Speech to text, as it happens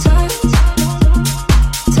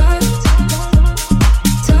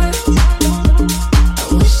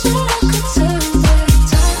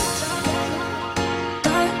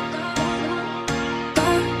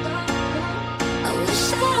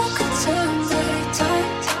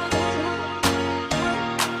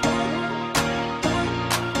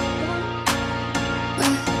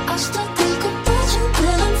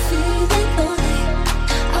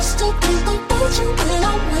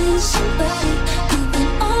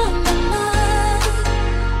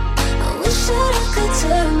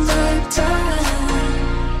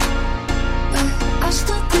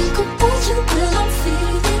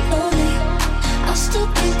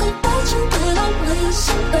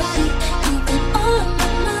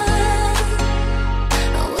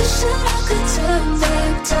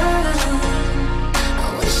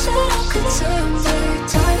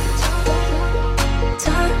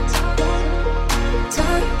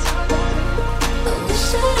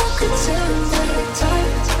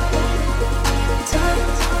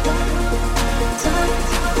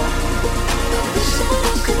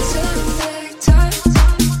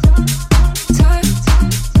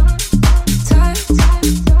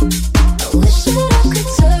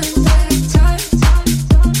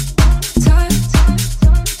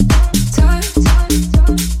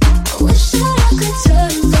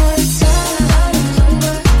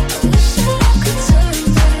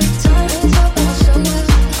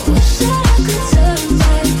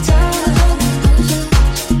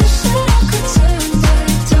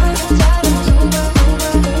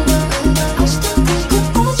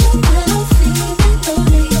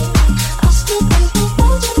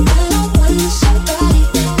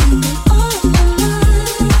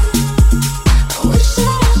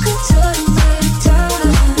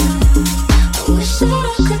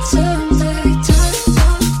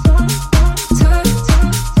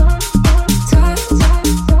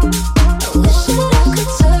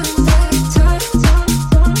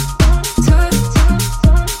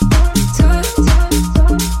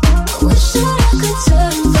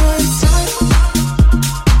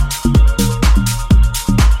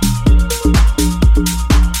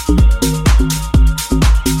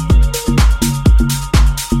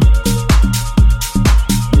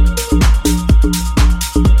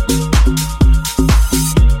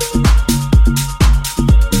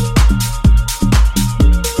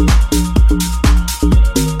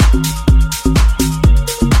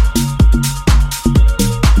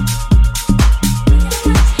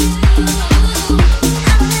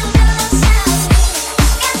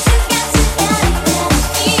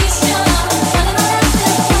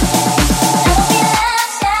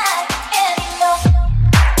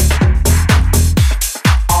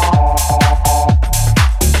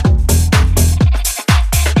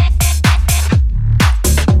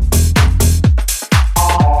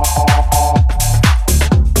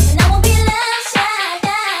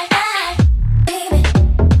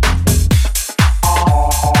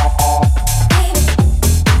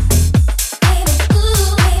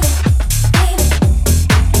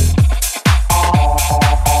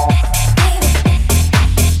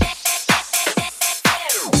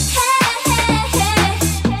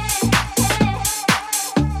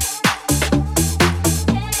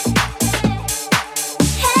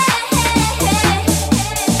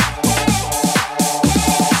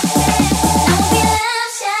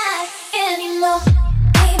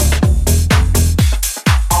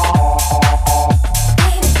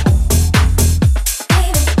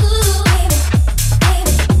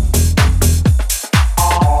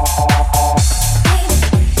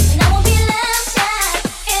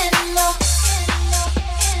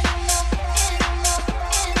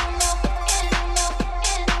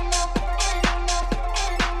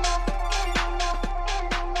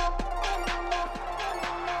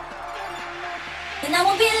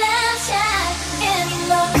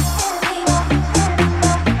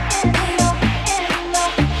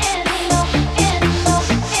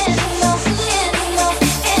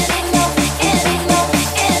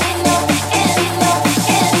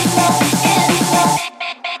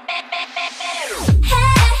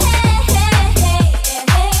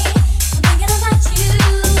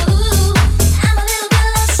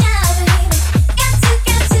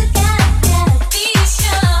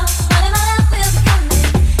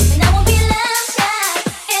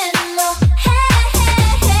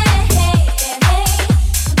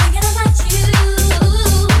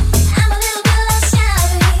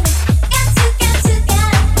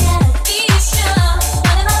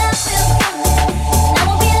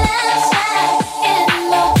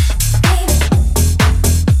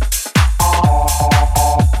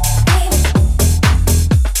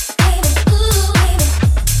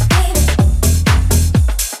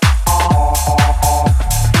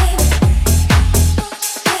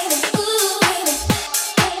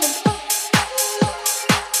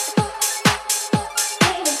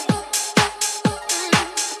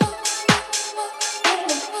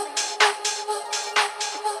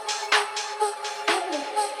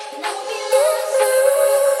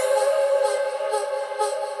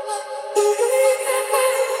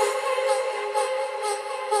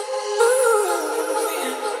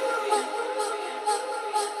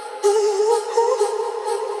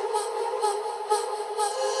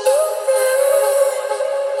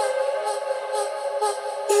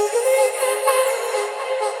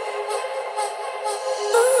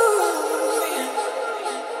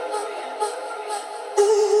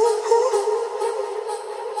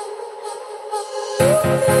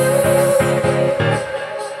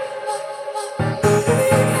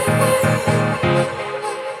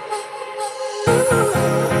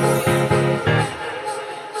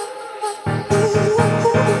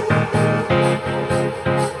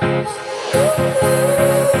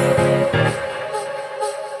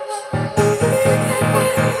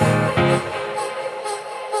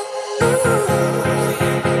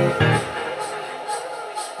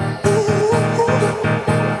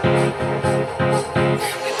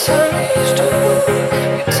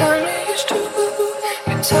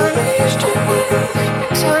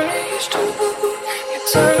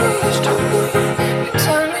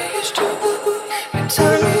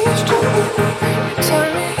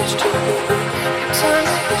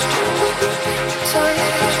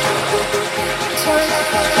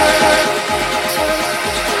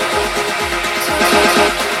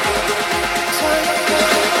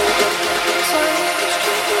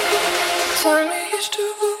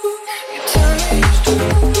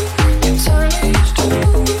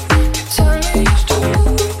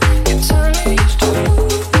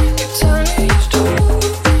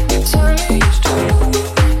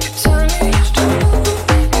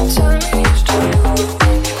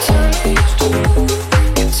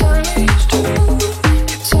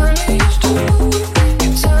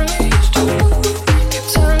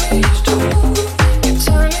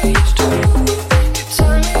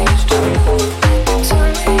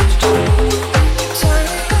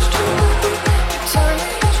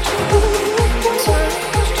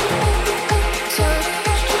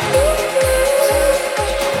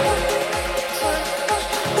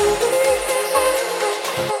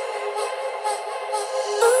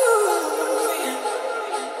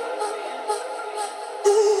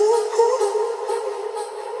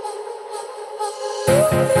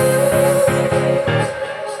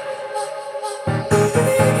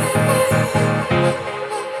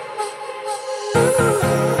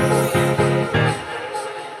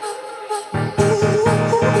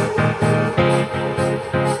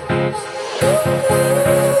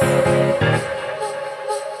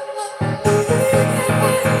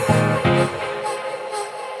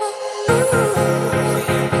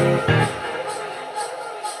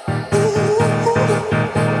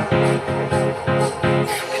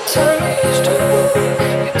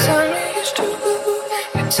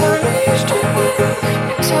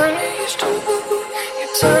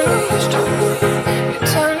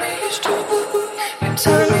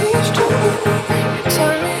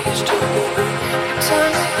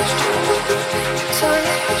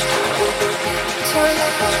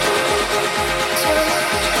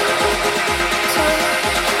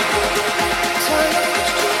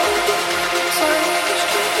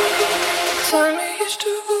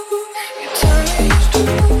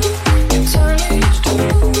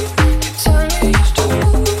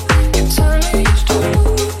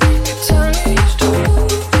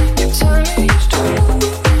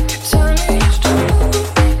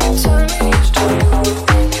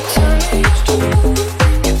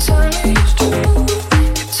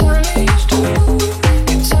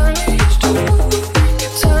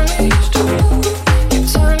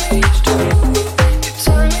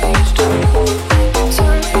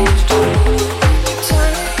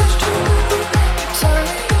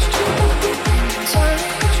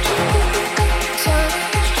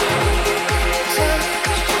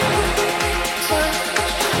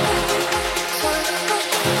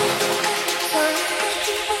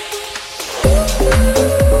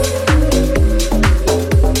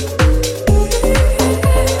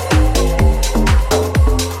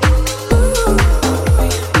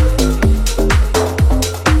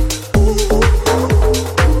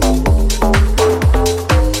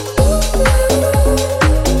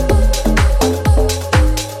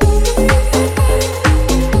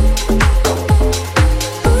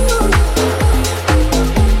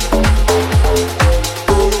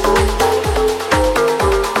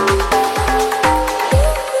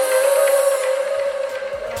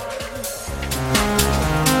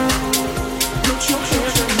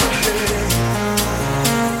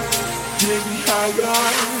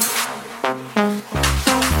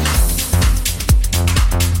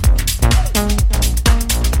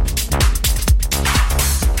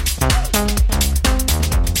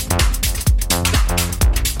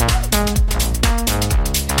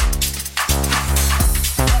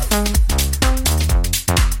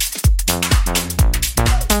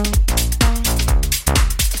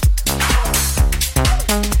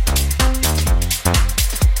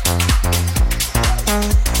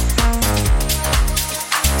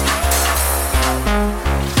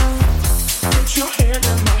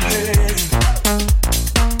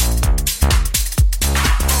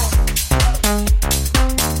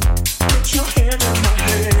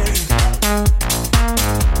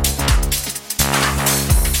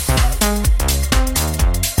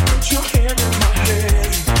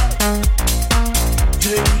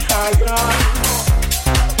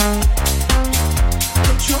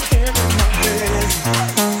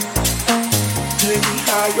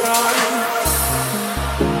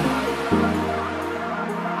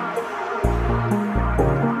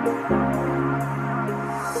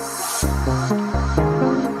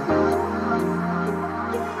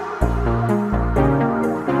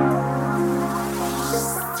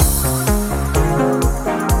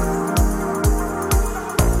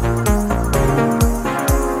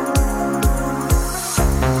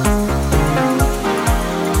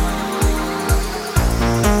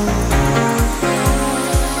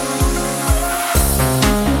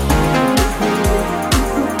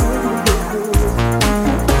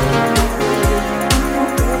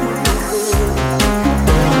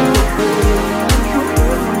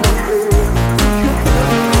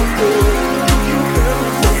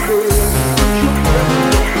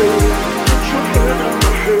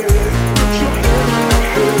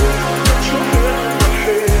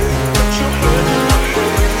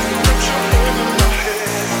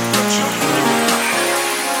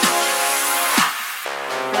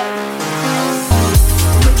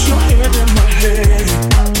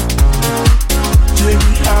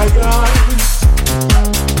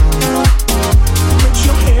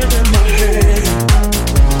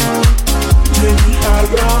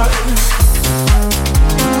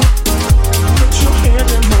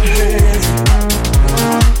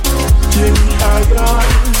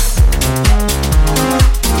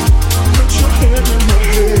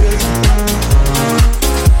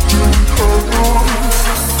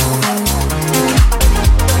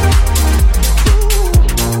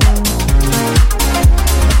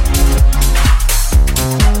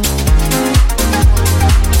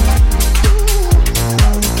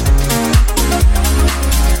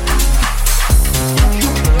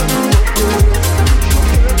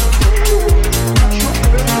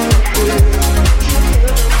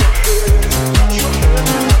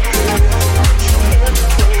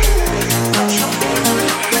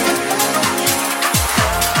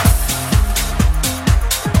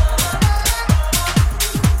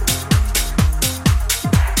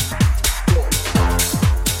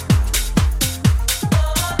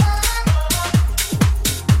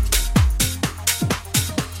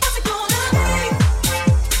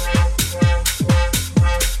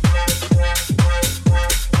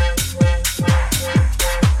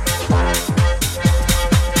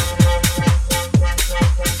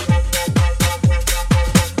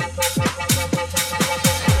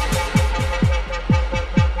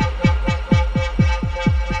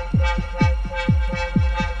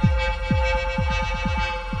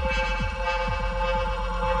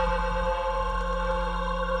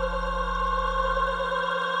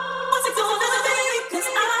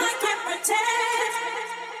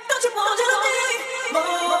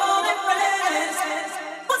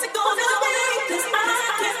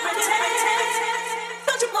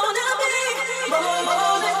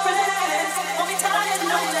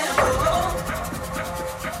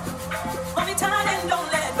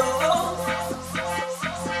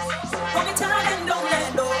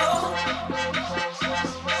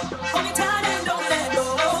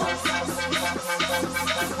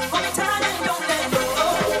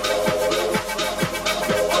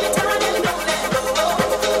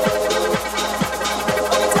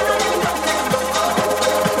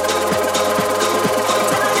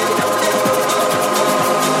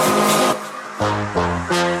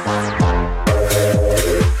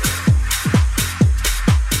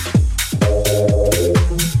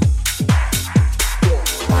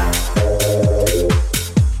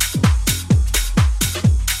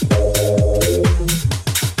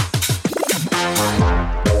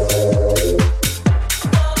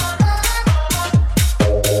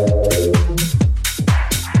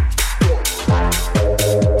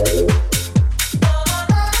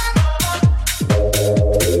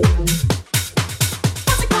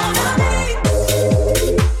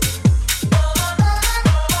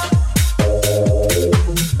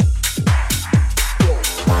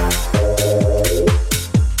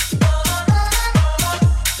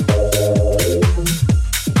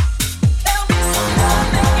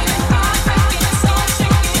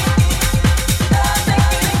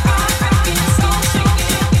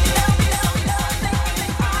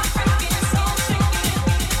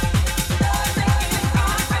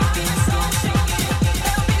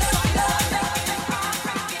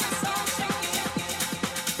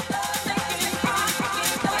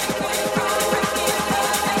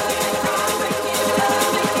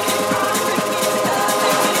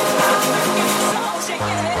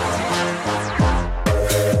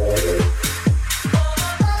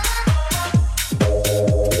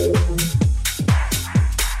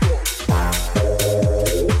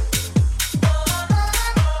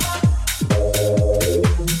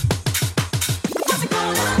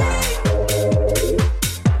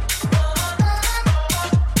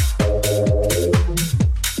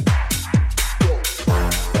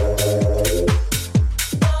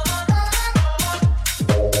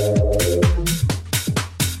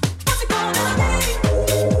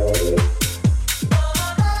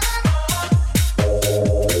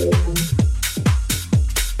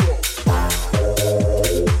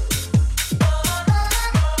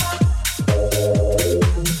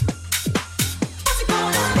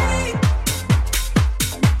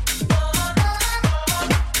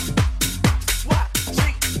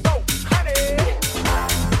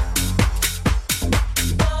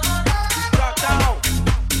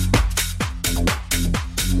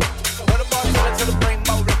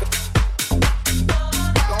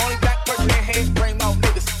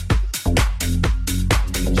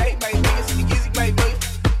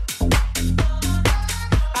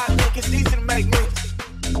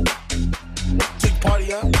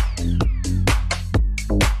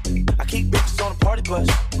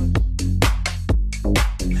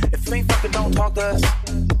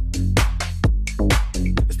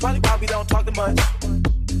Probably why we don't talk too much.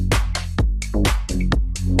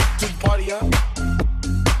 party up.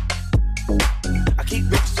 I keep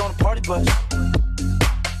bitches on the party bus.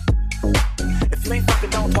 If you ain't fucking,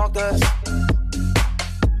 don't talk to us.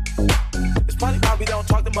 It's probably why we don't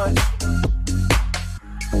talk too much.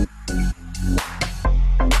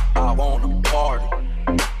 I wanna party,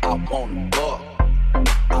 I wanna fuck,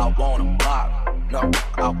 I wanna mock, no,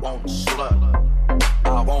 I wanna slut.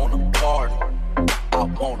 I wanna party, I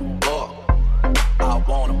wanna fuck, I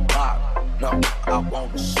wanna mock, no, I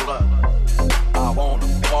wanna slut. I wanna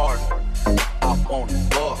party, I wanna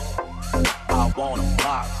fuck, I wanna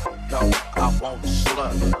mock, no, I wanna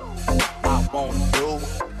slut. I wanna do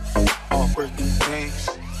all freaky things.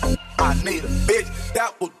 I need a bitch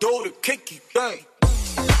that will do the kinky thing.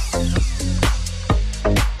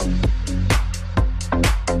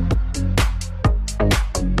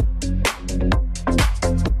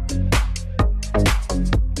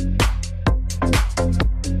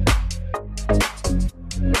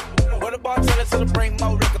 What about tell us to bring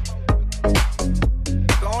more liquor?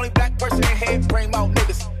 The only black person in here bring more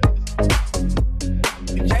niggas.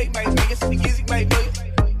 The J made millions, the Yeezy made millions.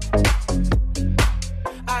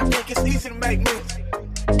 I think it's easy to make millions.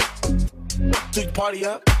 Do the party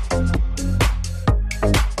up.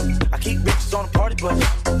 I keep bitches on the party bus.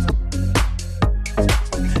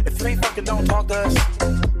 If you ain't fucking, don't talk to us.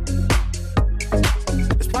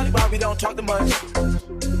 It's probably why we don't talk too much.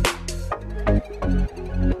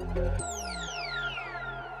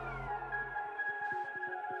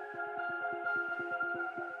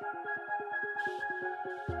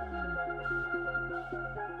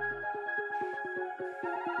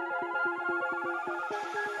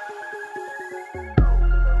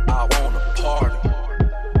 I wanna party.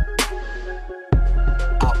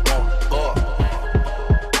 I wanna fuck.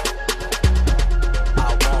 I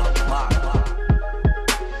wanna mock.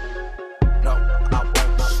 No, I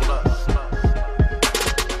wanna slut.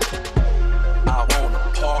 I wanna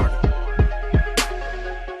party.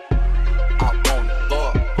 I wanna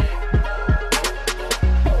fuck.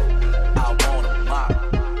 I wanna mock.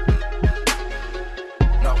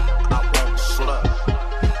 No, I wanna slut.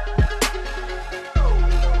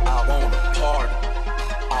 I wanna party,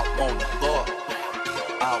 I wanna fuck.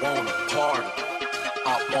 I wanna party, I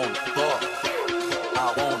wanna fuck.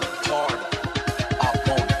 I wanna party, I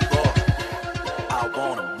wanna fuck. I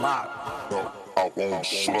wanna mock, no, I wanna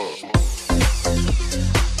slut.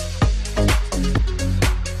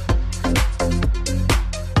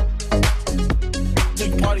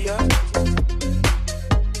 Take the party up.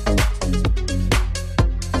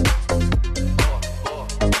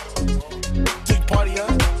 Take the party up.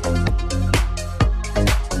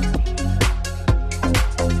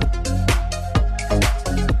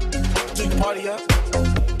 Party up.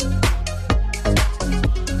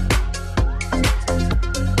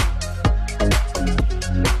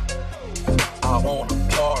 I wanna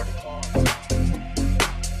party.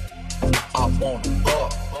 I wanna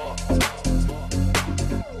fuck.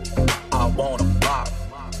 I wanna rock.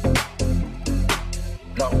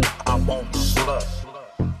 No, I wanna slut.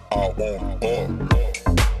 I wanna fuck.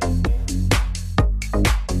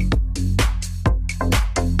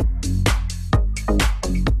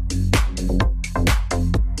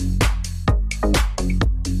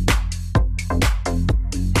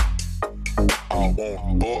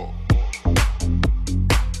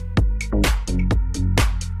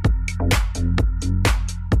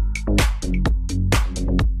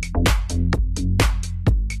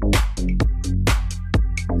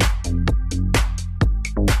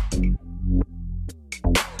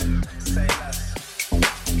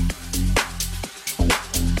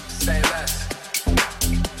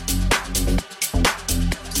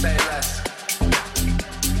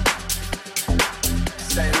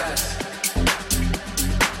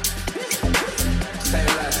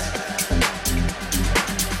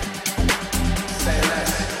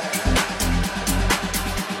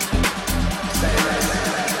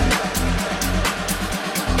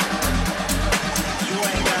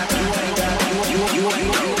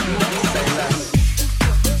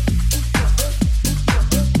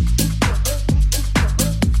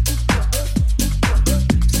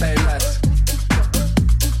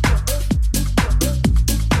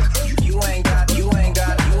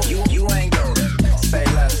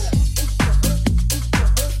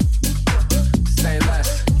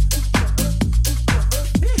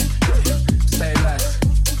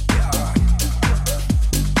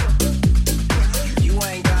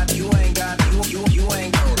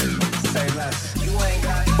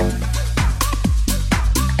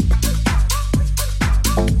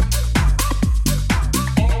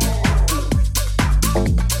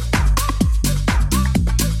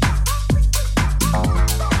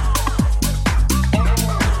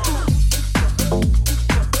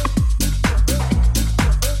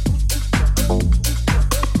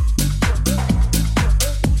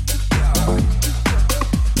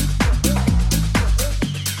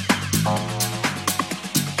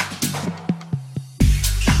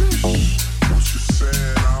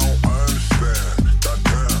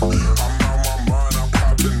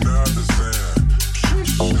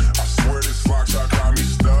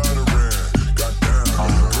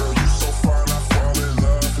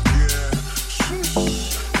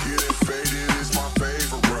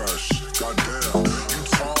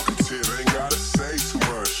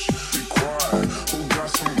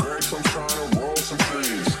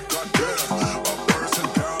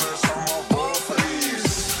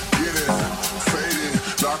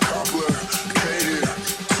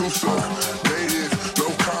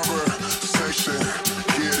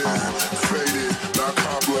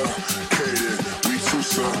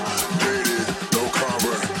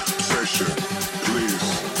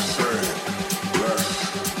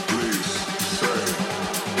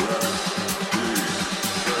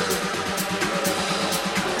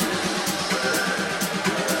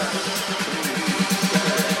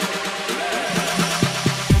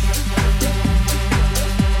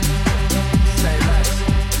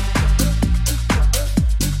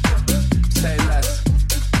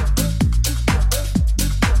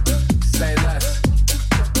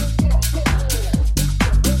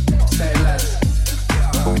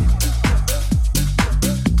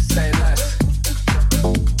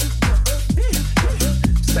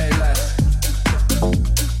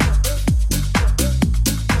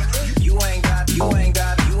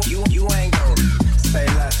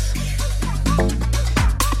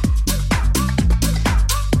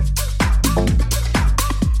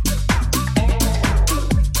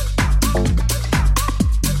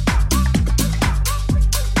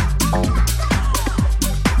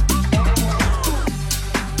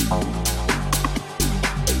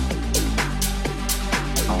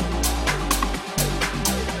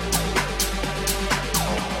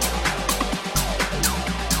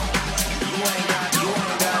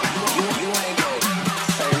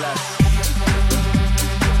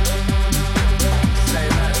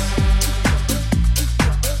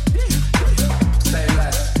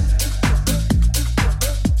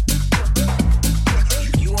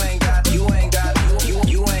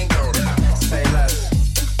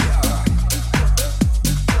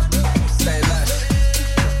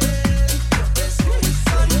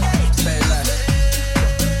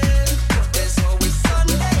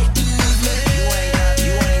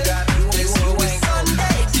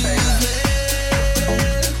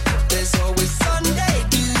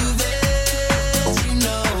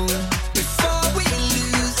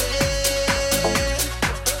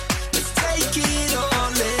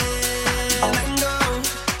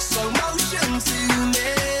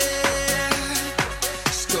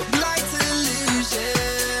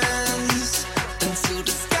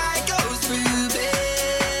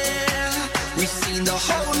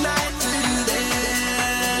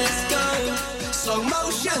 slow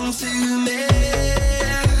motion to me.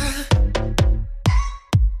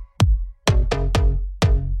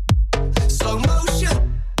 Slow motion.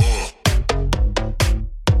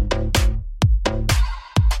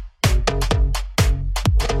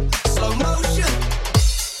 Slow motion.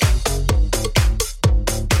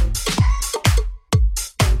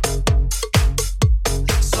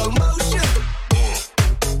 Slow motion.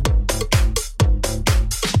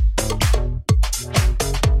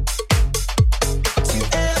 To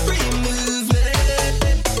every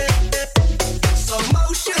movement, slow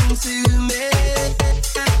motion to me,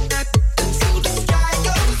 until the sky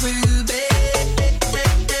goes ruby.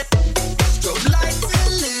 Strobe lights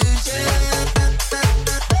illusion.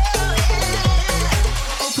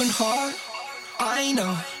 Open heart, I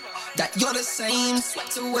know that you're the same,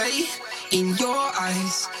 swept away in your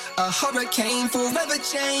eyes. A hurricane forever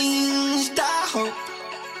changed, I hope.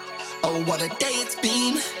 Oh, what a day it's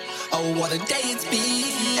been. Oh, what a day it's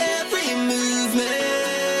been. Every movement,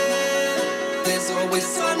 there's always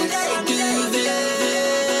Sunday do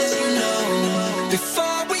this, you know.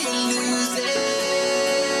 Before we lose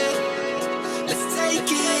it, let's take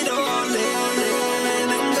it all in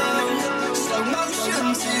and go. Slow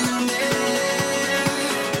motion to me.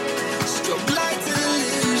 Strobe lights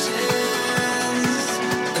illusions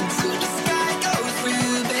until the sky goes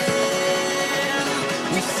ruby.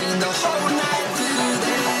 We've seen the whole night through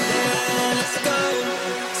there. Let's go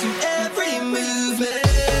to every movement.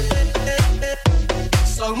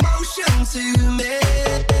 Slow motion to me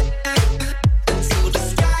until the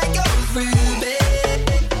sky goes ruby.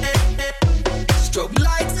 Strobe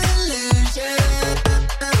lights illusion.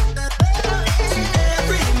 To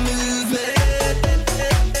every movement.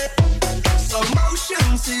 Slow motion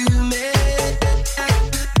to me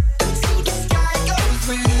until the sky goes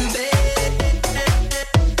ruby.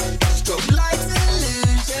 Strobe lights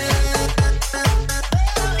illusion.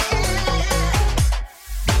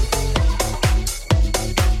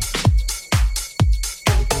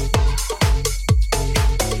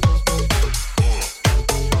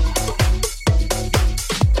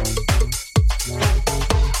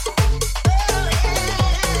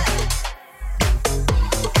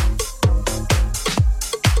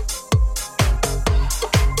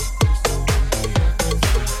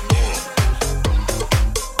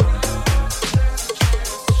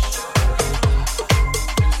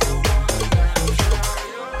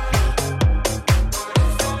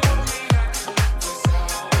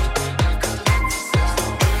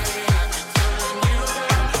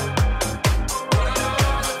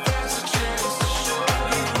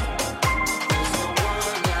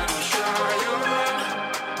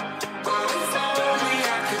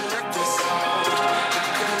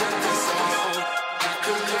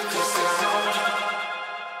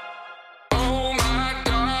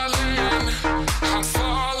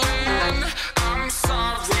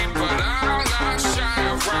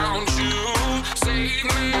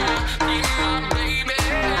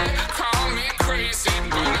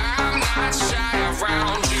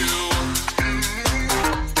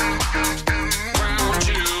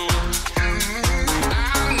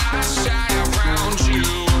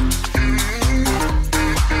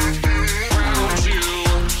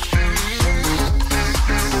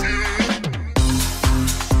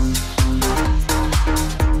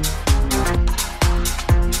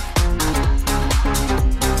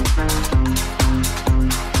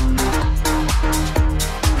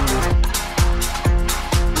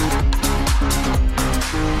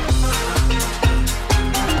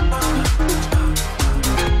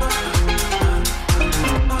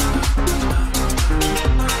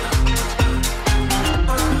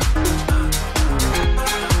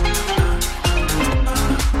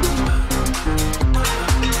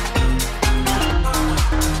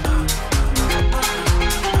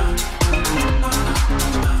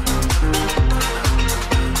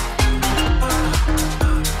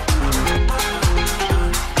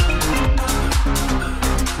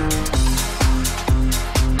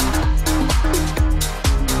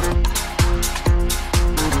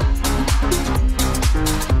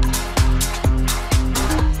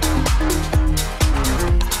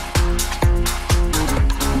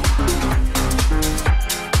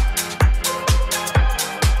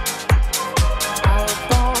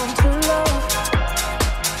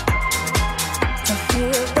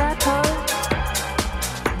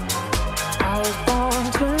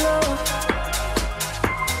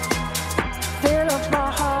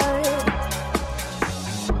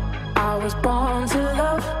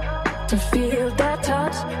 to feel that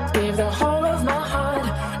touch. Gave the whole of my heart.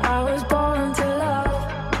 I was born to love.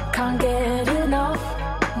 Can't get enough,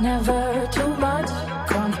 never too much.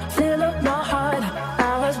 Come fill up my heart.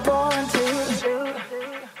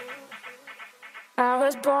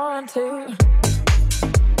 to.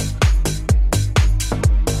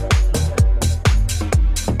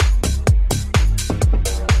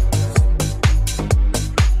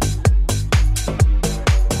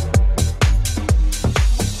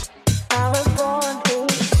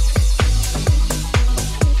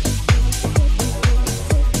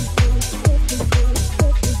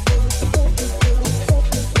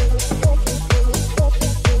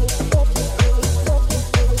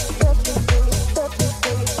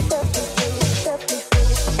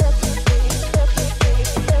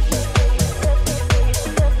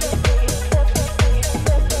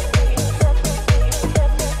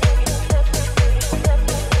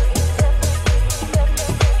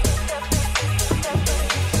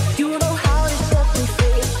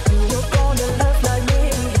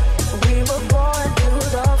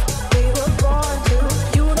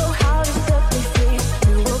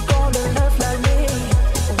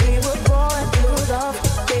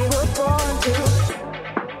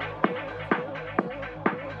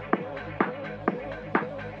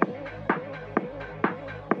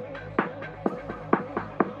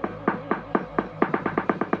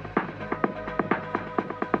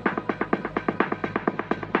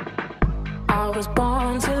 I was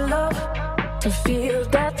born to love, to feel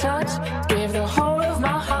that touch, give the whole of my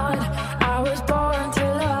heart. I was born to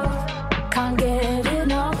love, can't get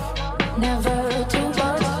enough, never too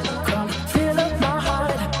much. Come fill up my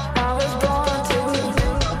heart. I was born to.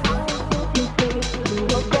 We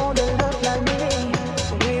were born to love like me.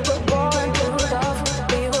 We were born to love.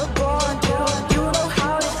 We were born to. You know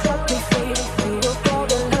how to set me free. We were born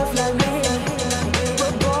to love like me. We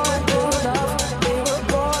were born to love. We were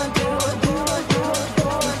born to.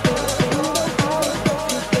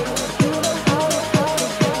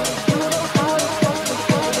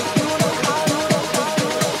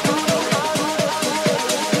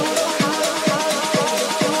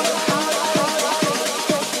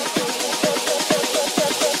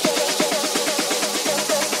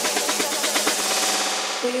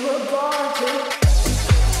 We were born to.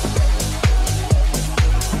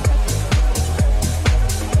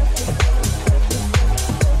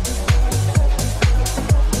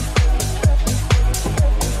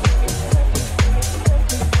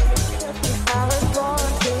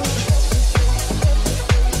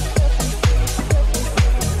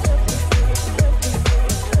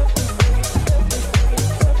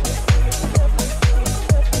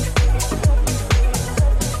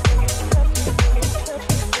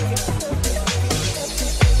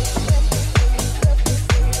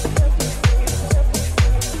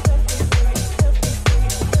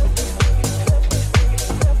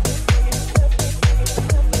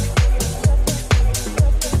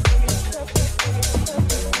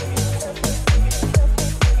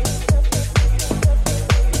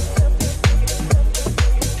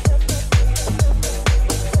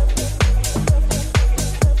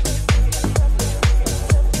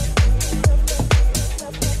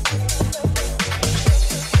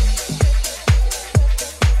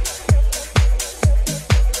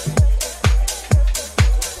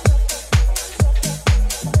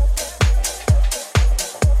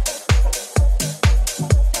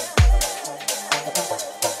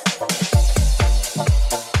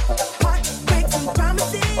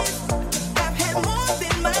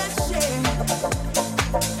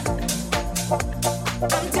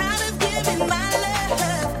 I'm tired of giving my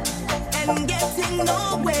love and getting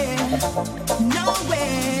nowhere,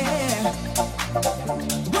 nowhere.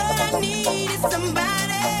 What I need is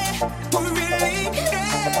somebody who really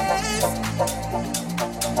cares.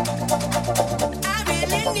 I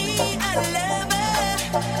really need a lover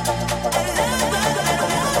that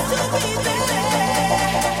wants to be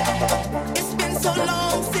there. It's been so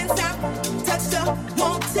long since I've touched a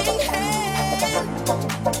wanting hand.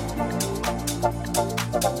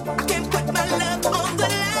 I can't put my love on the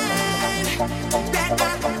line. That I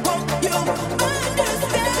hope you understand.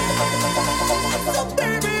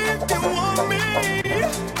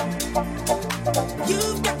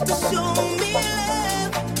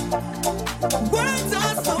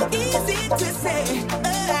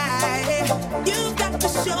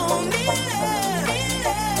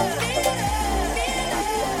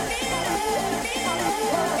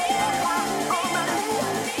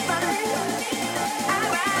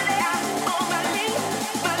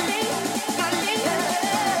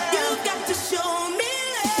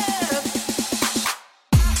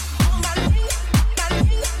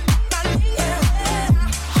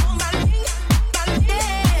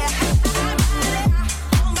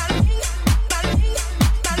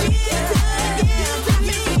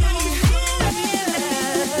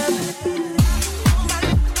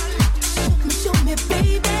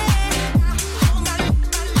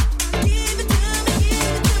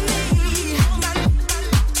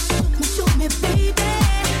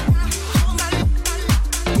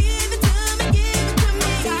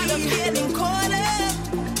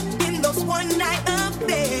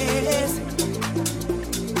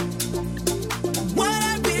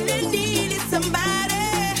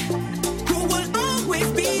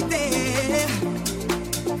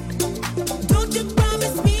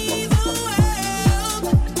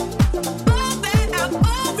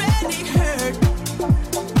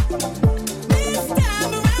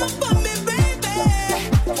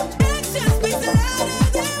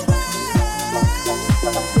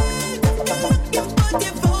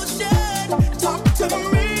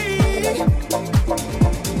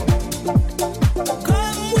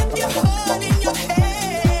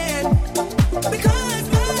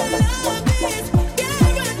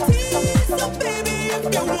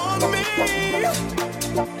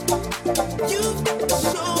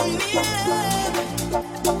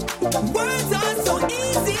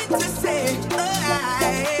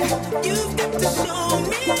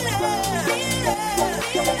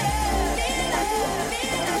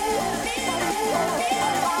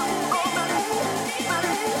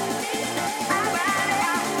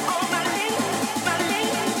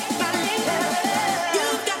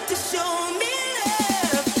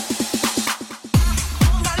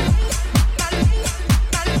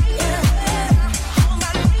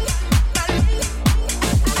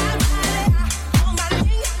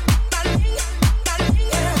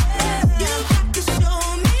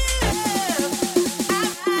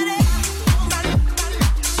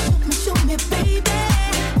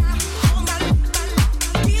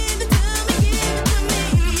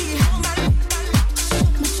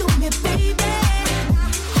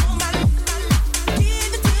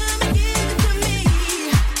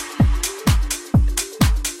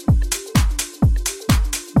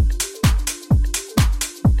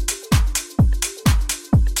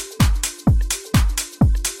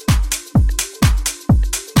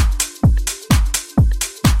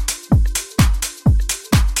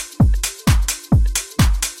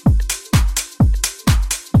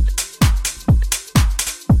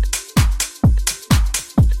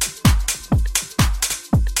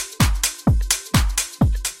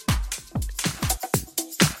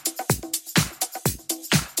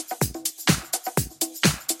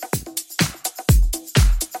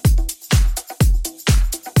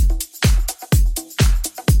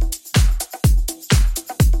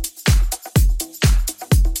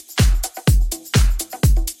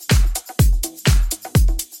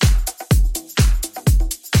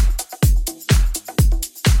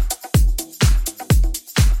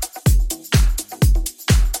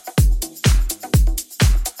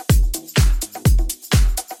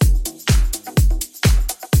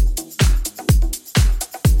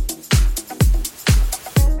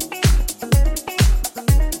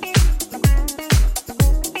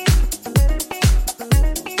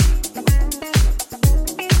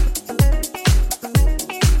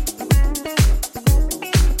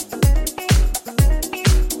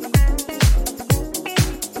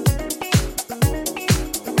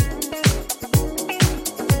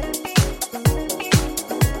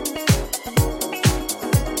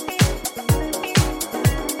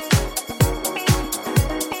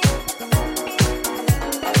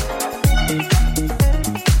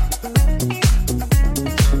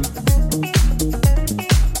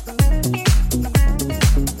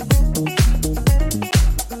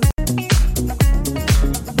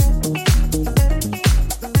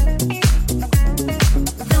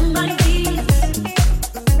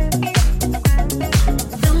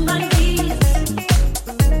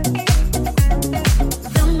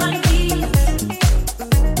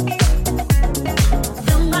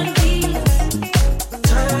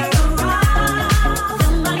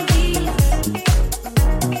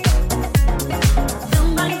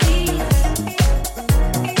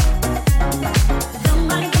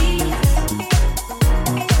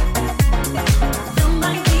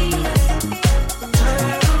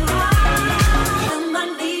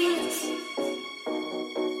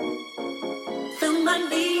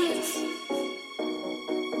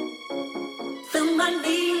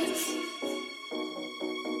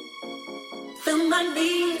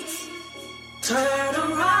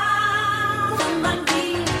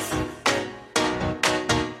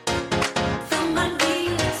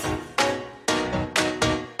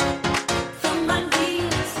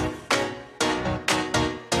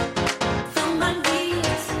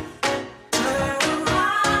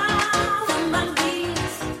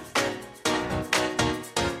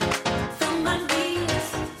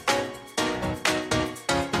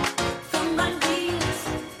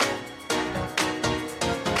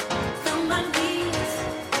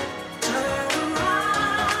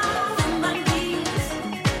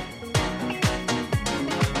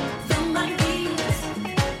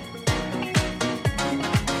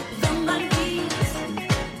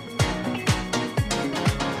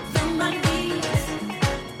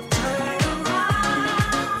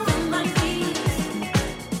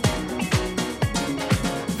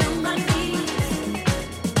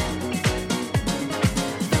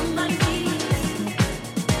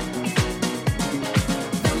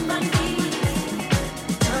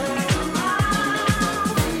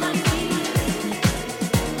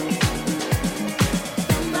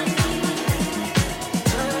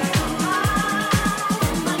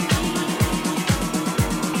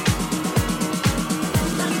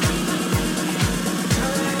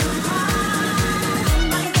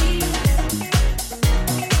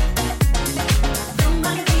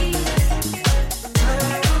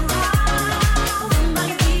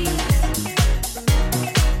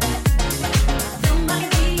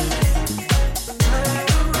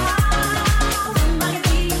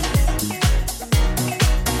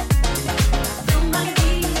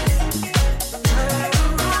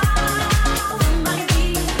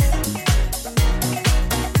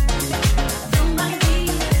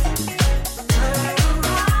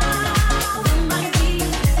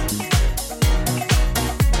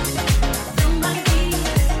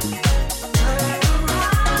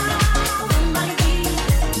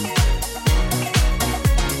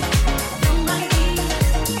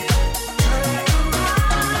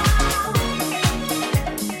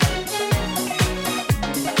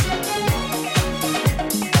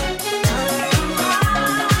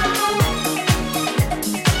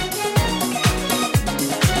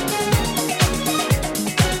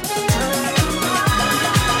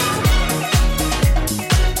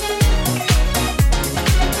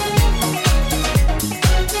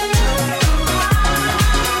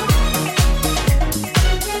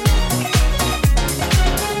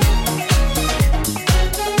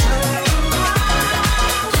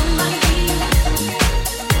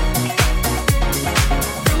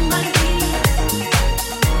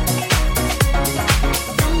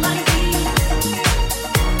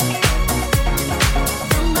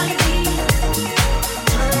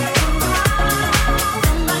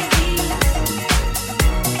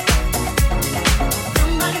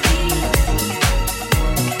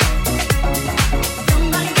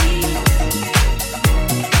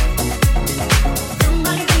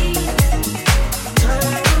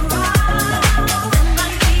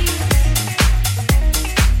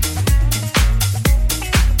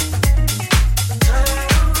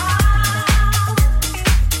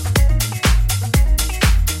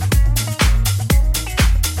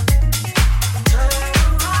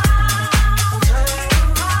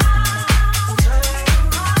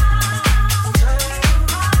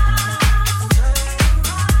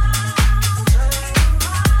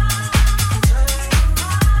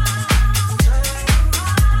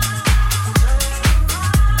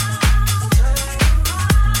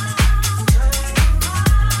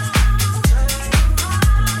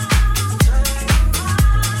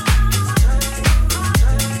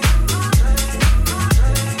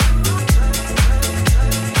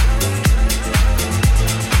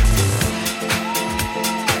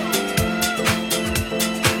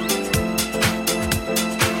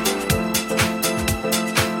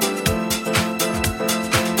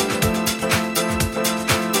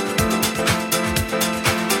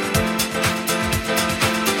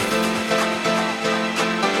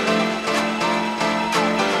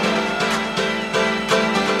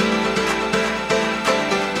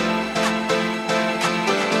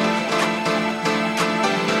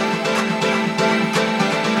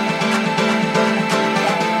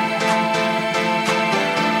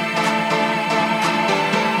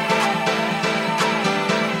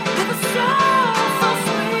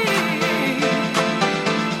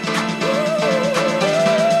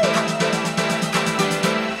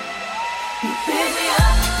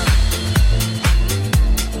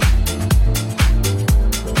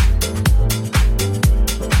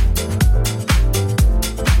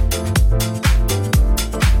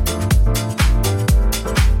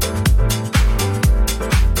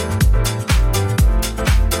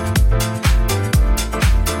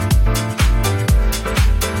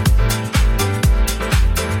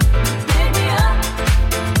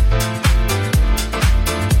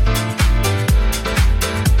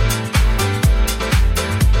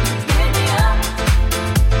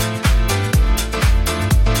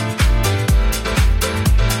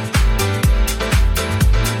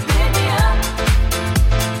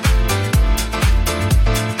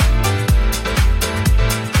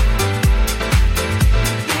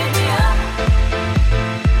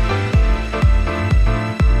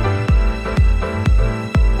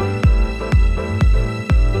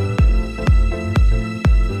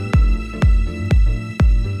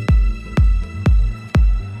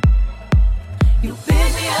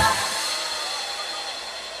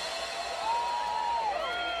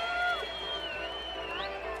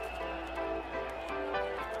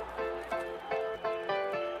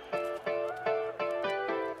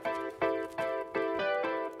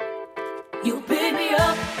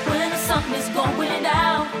 sun is going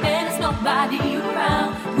down and there's nobody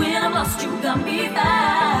around, when I'm lost, you got me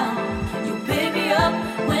found. You pick me up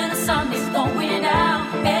when the sun is going down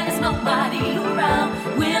and there's nobody around,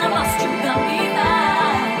 when I'm lost, you got me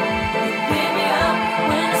found. You pick me up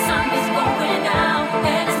when the sun is going down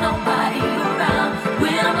and there's nobody around,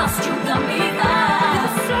 when I'm lost, you got me found.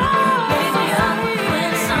 Pick me up when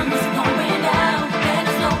the sun is going down and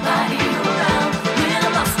there's nobody around, when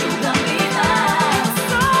I'm lost, you got me found.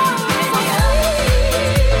 Pick me up.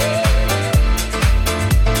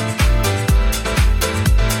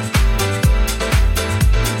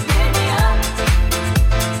 Pick me up.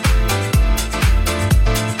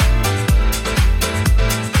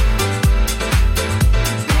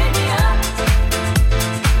 Pick me up.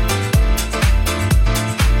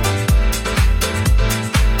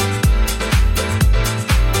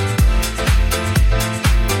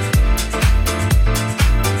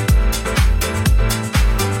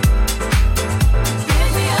 Pick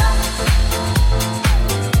me up.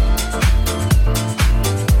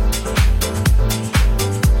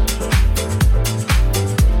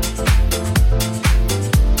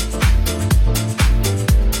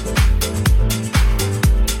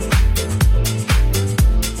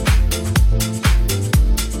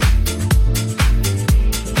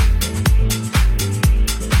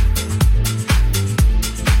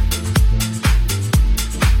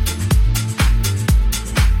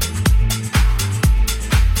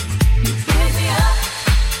 Pick me up.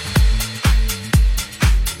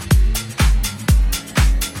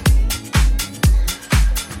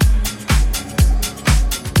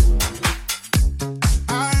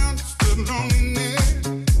 I understood loneliness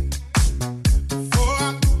before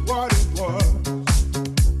I knew what it was.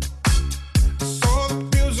 I saw the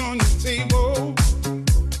bills on your table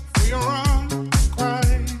for your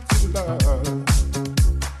unrequited love.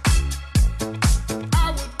 I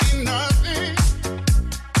would be nothing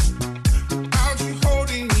without you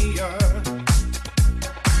holding me up.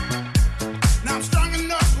 Now I'm strong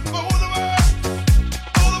enough for both of us,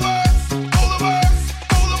 both of us, both of us,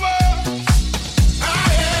 both of us. I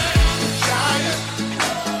am a giant.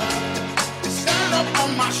 Stand up on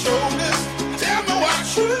my shoulders. Tell me what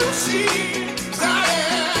you see. 'Cause I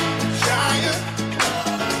am a giant.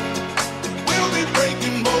 We'll be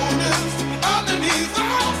breaking boulders underneath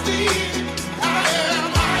our feet. I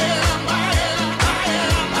am, I am, I am, I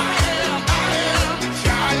am, I am, I am a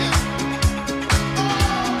giant.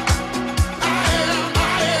 I am,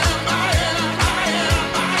 I am, I am, I am,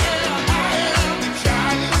 I am, I am a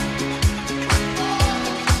giant.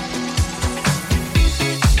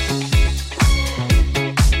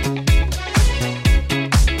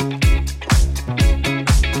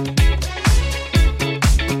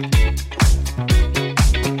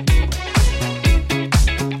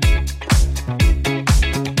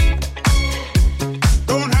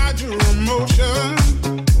 Don't hide your emotion.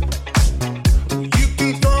 You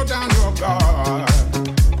can throw down your guard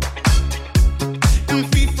and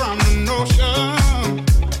feed from the notion.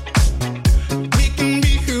 We can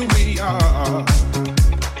be who we are.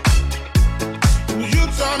 You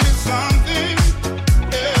taught me something,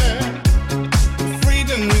 yeah.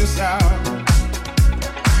 Freedom is out.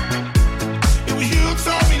 It was you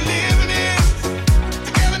taught me living it.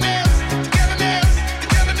 Togetherness, togetherness,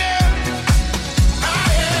 togetherness. I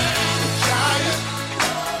am a giant.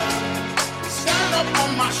 Stand up on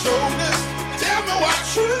my shoulders. Tell me what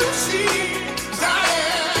you see. 'Cause I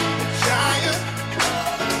am a giant.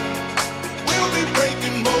 We'll be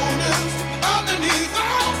breaking boulders underneath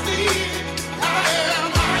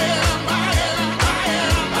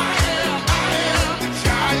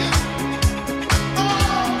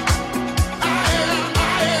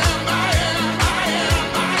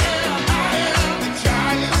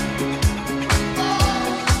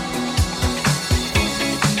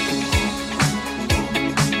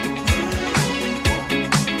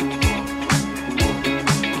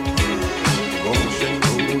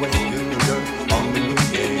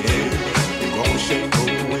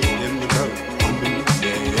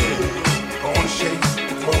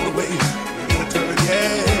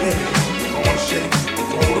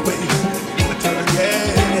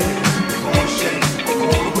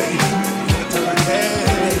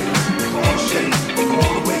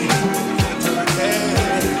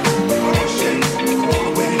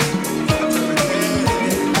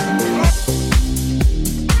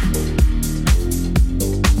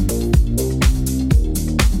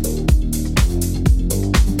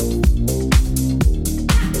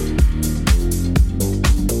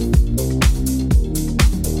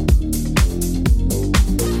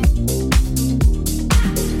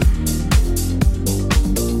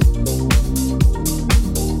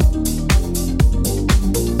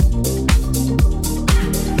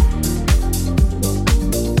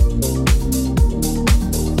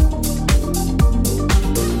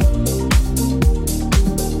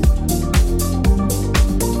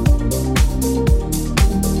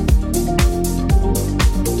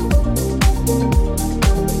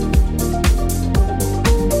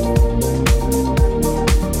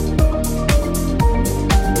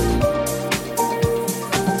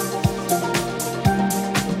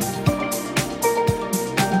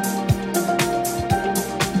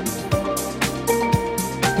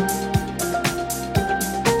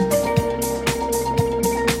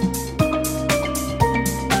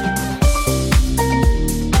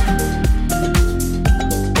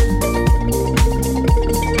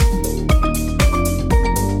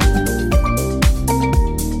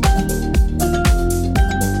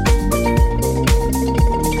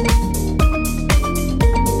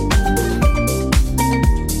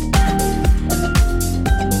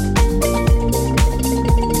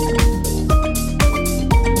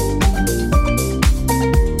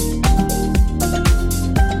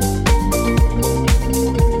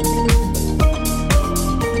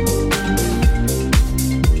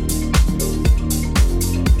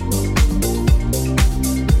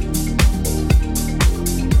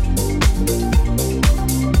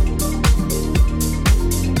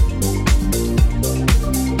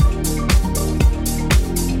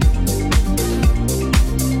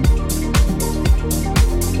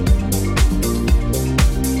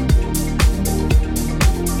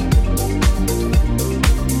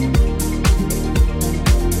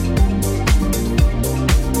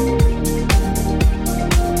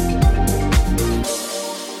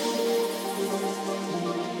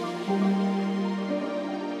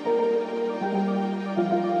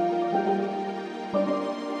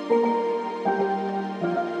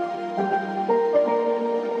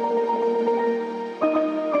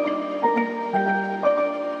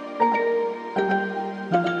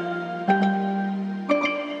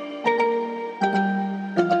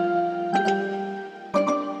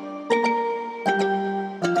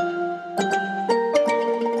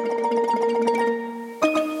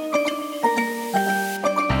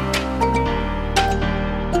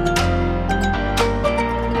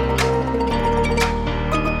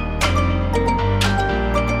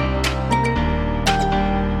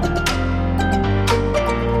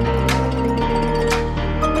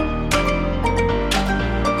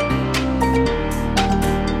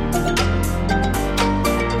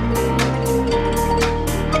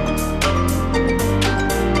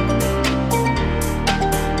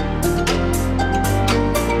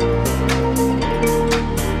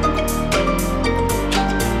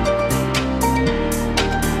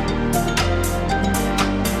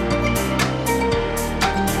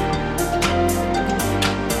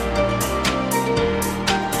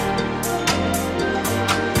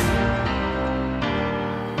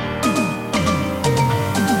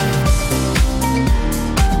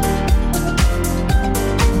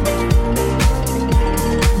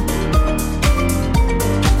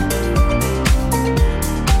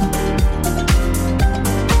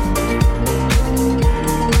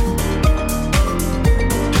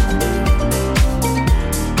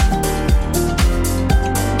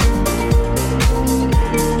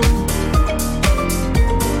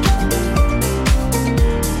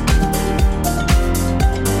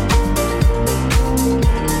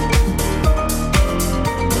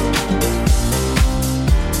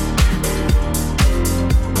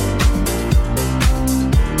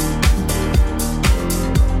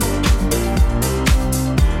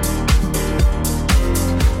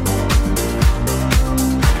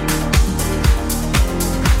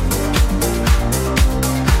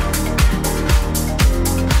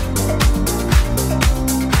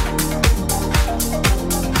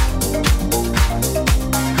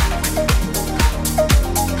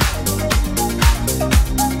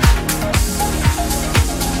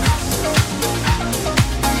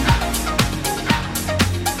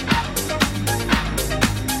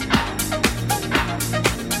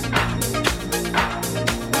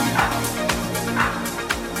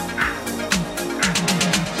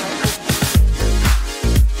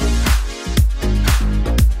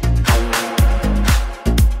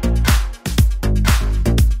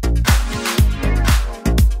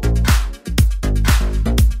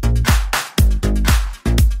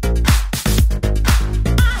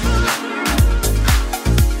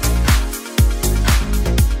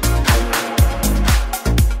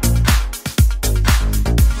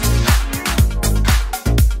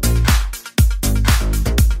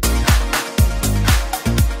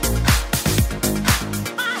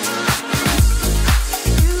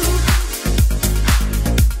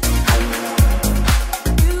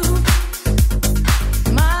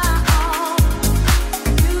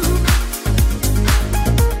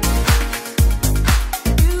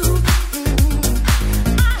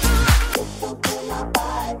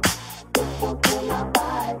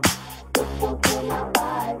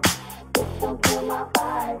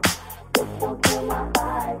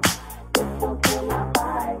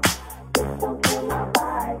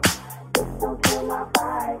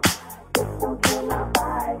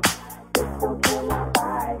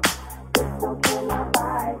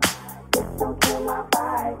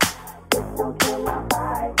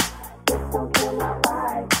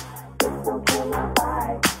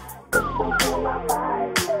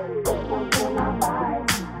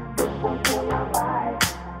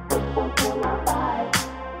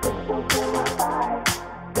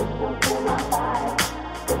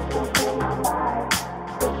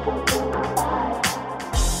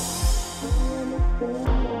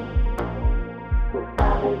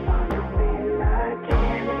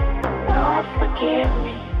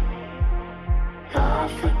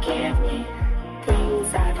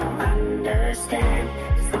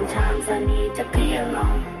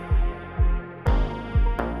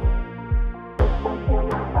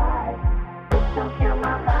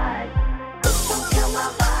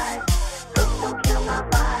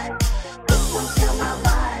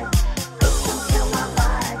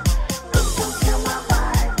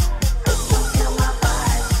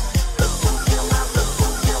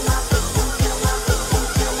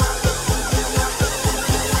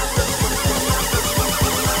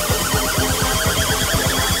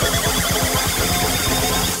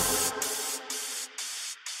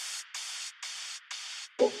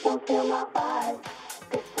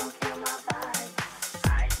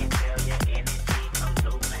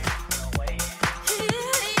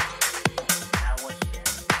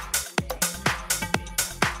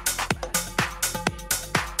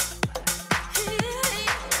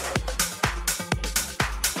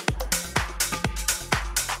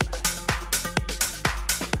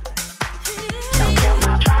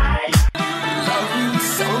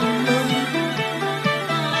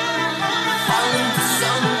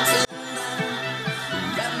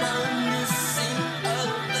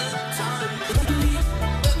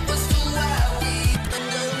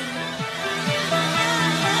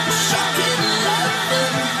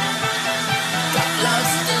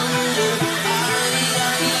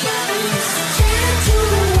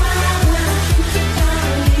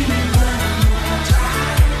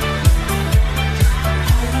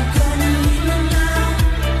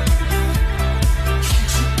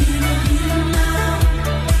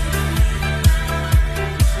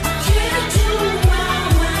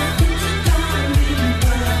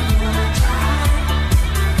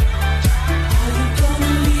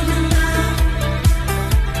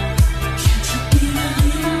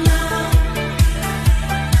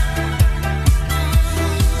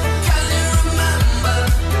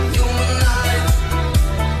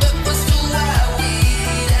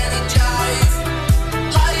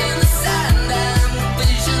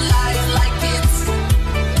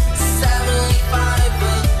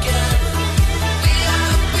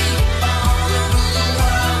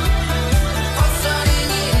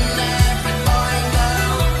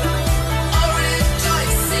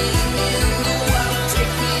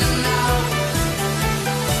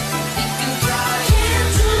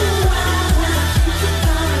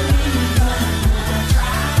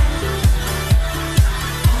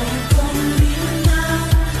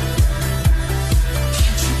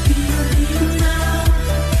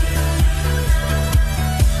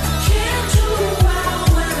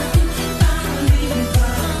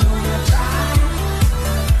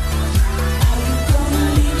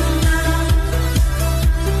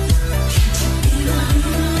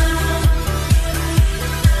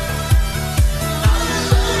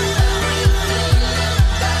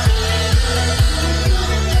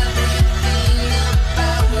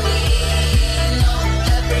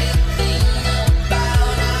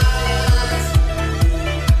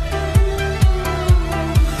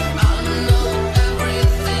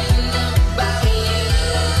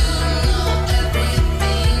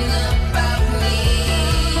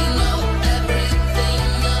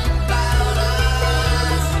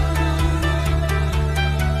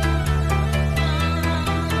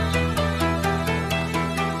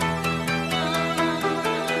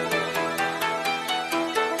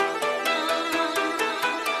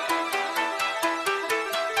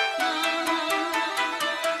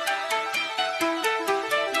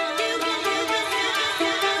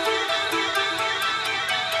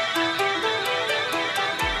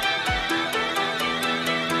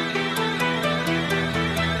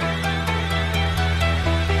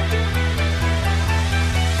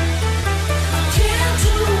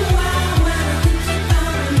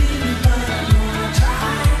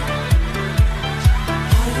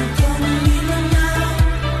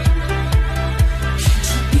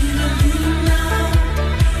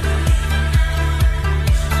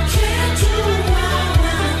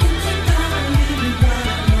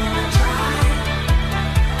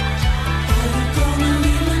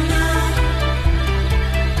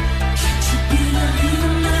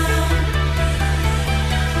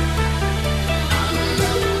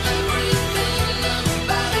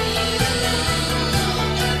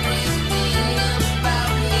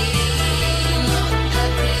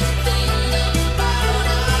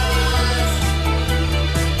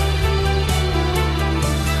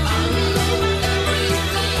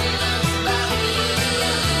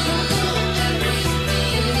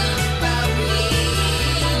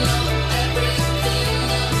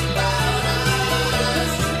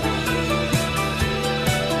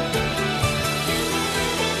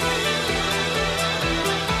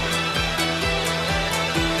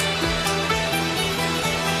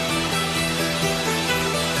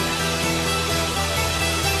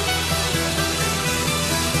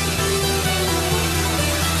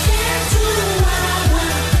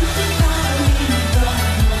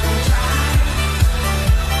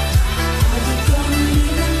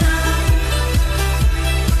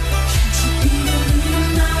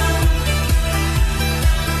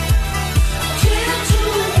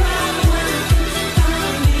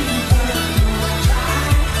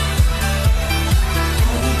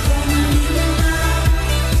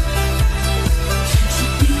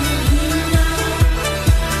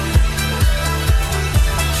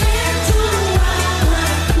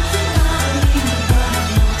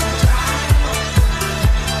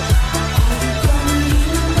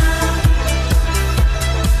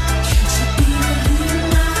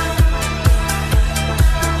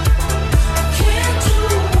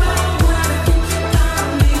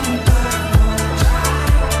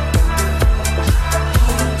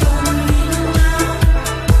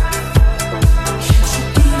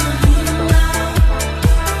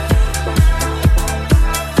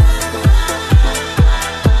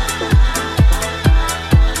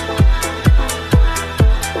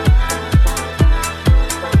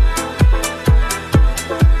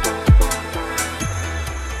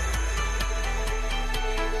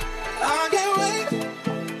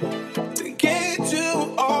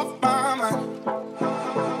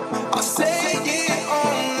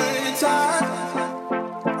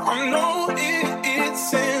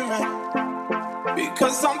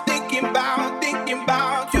Cause I'm thinking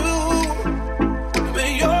about you.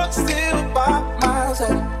 When you're still by my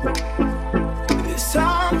side. This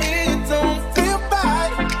time it don't feel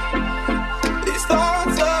bad. These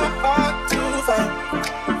thoughts are hard to fight.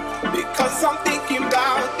 Because I'm thinking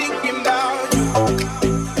about you.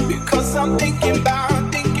 Because I'm thinking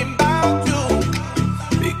about you.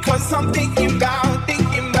 Because I'm thinking about you.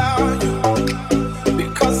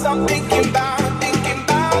 Because I'm thinking about you.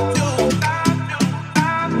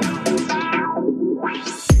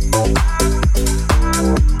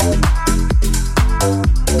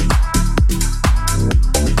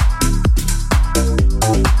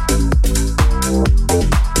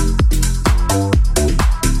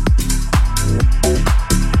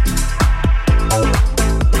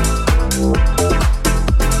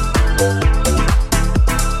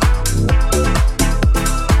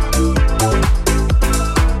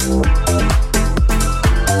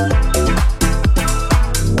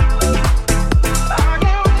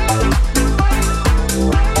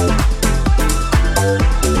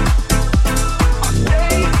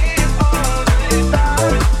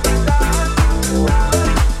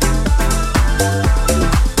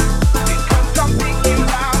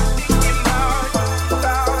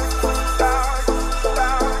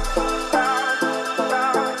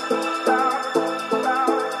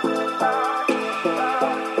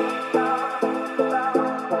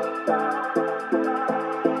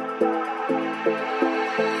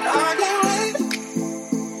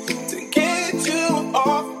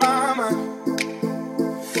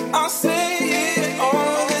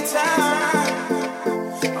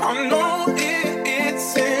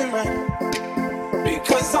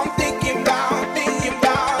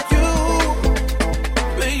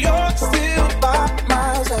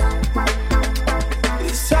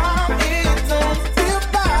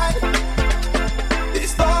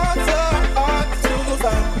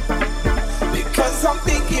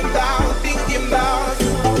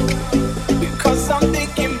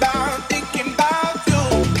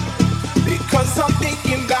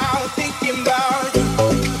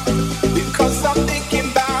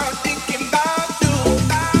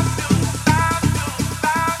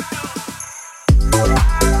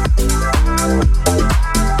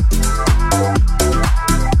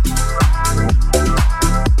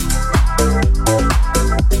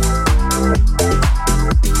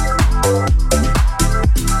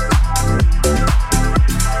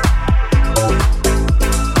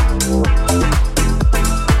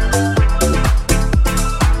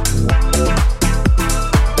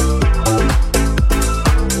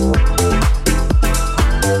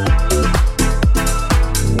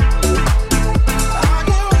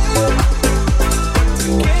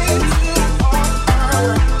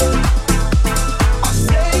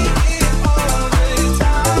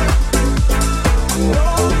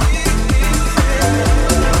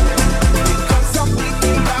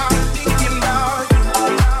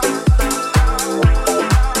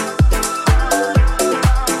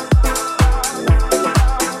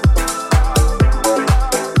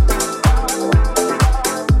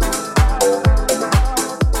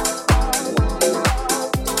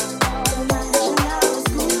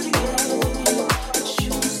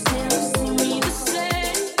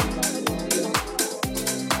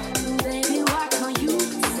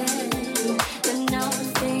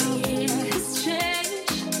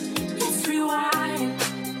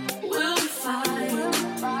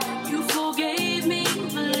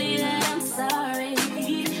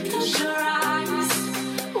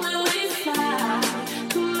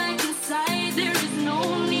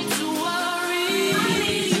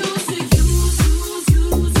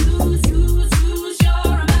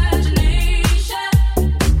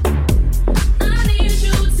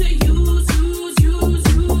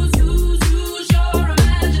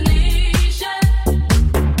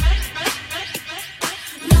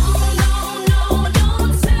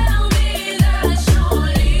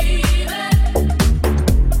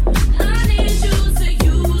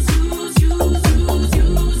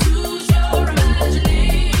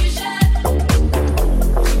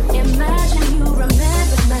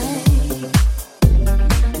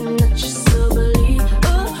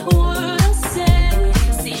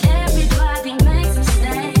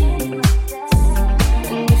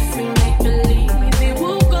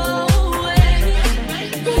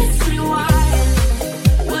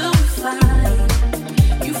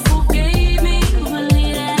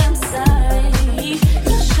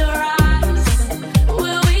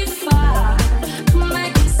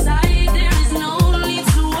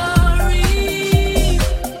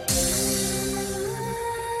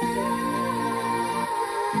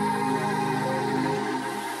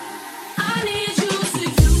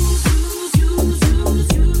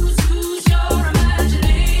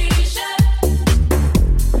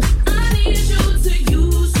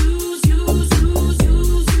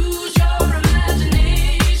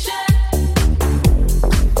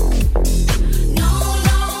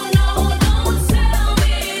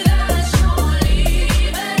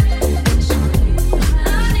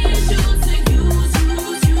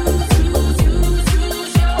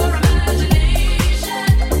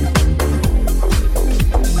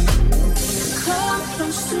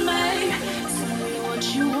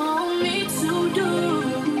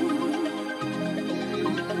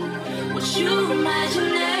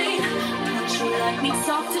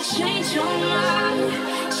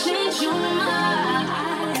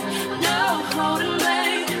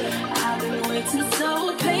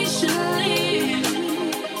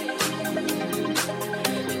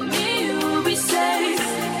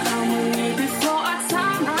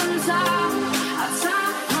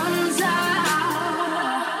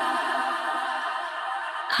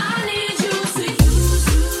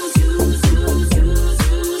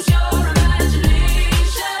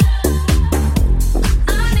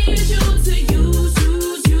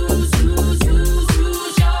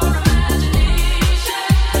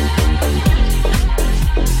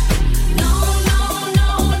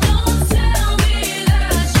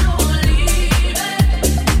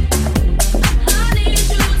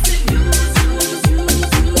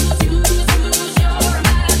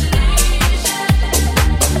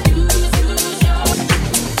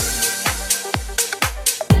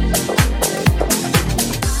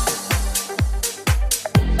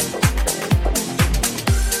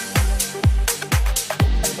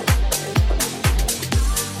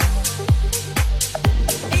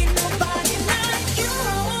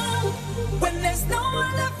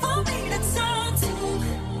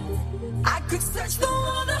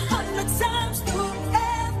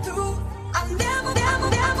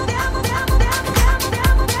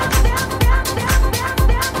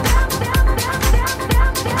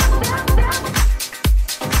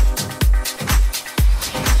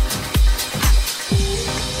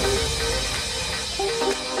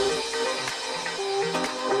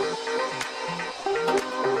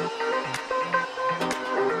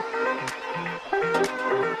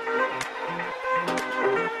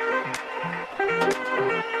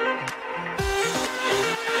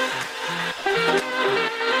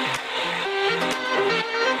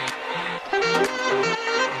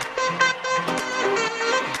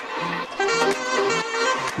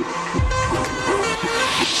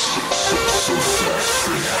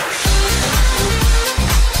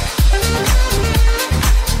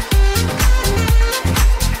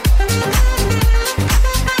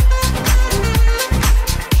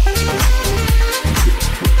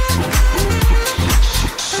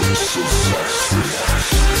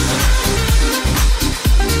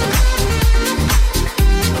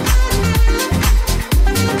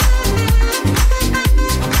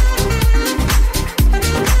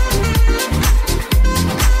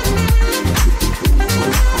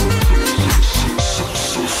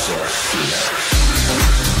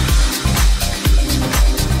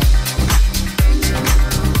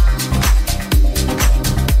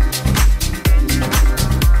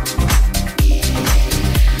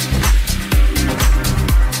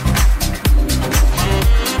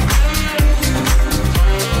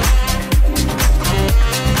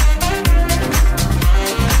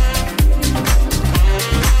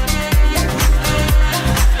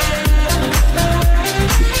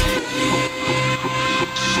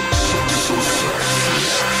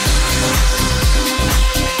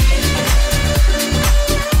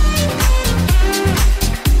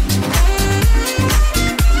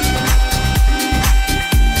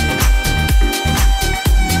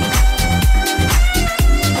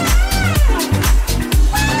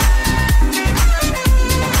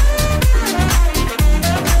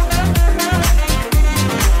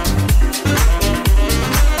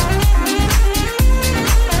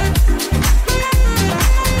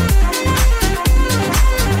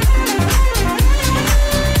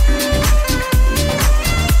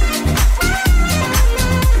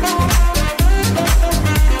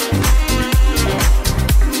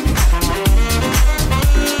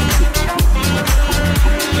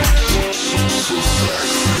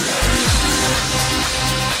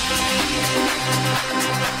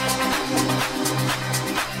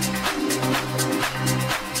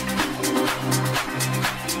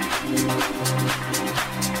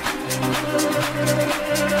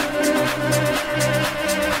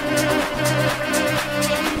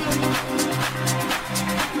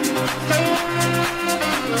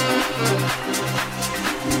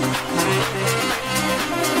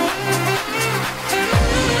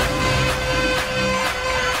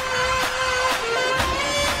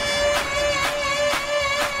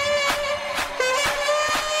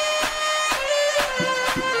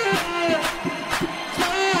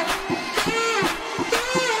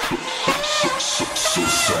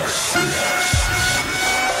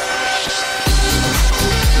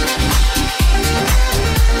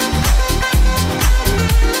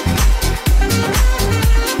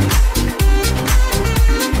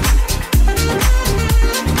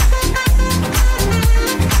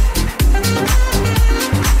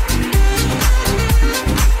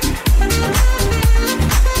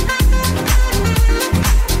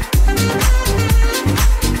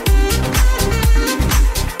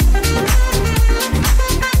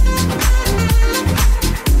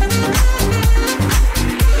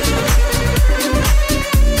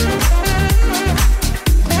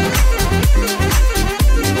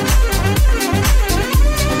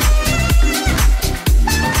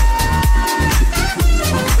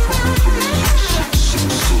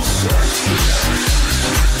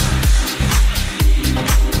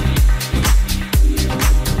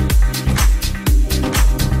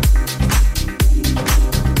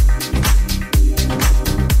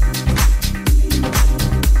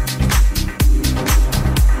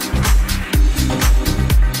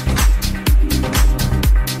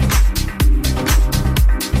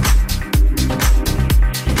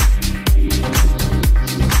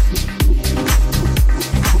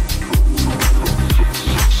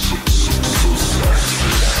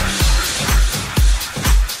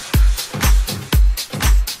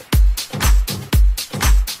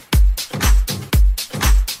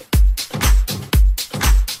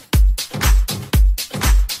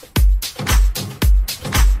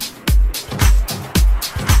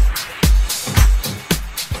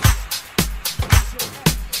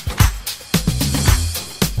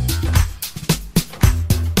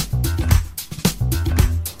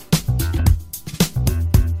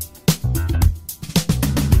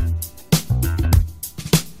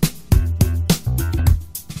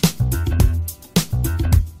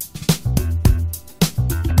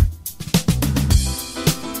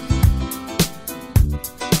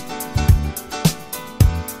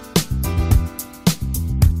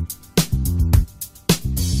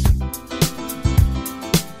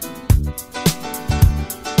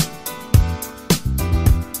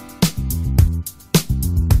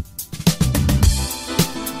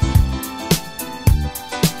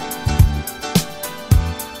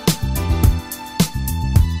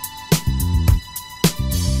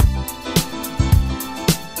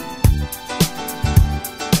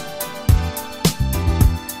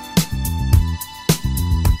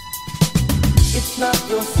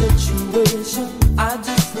 situation. I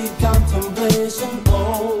just need contemplation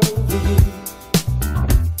over you.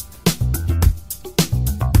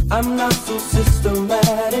 I'm not so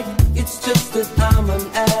systematic. It's just that I'm an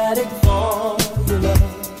addict for your love.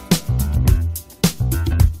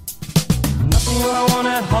 Nothing what I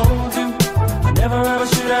wanna hold you. I never ever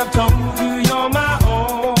should have told you you're my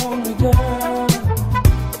only girl.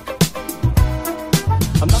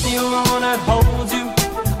 I'm not the only one that holds you.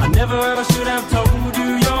 I never ever should have told you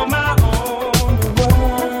you're my only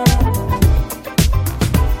one.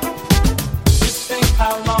 Just think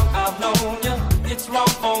how long I've known you. It's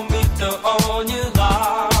wrong for me to own you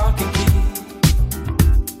lock and key.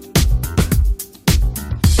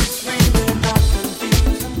 It's really not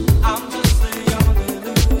confusing. I'm just a young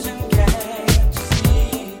illusion, can't you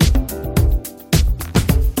see?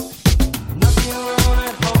 Nothing around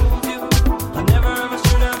that holds you. I never ever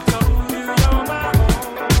should have told you you're my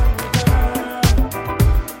only girl.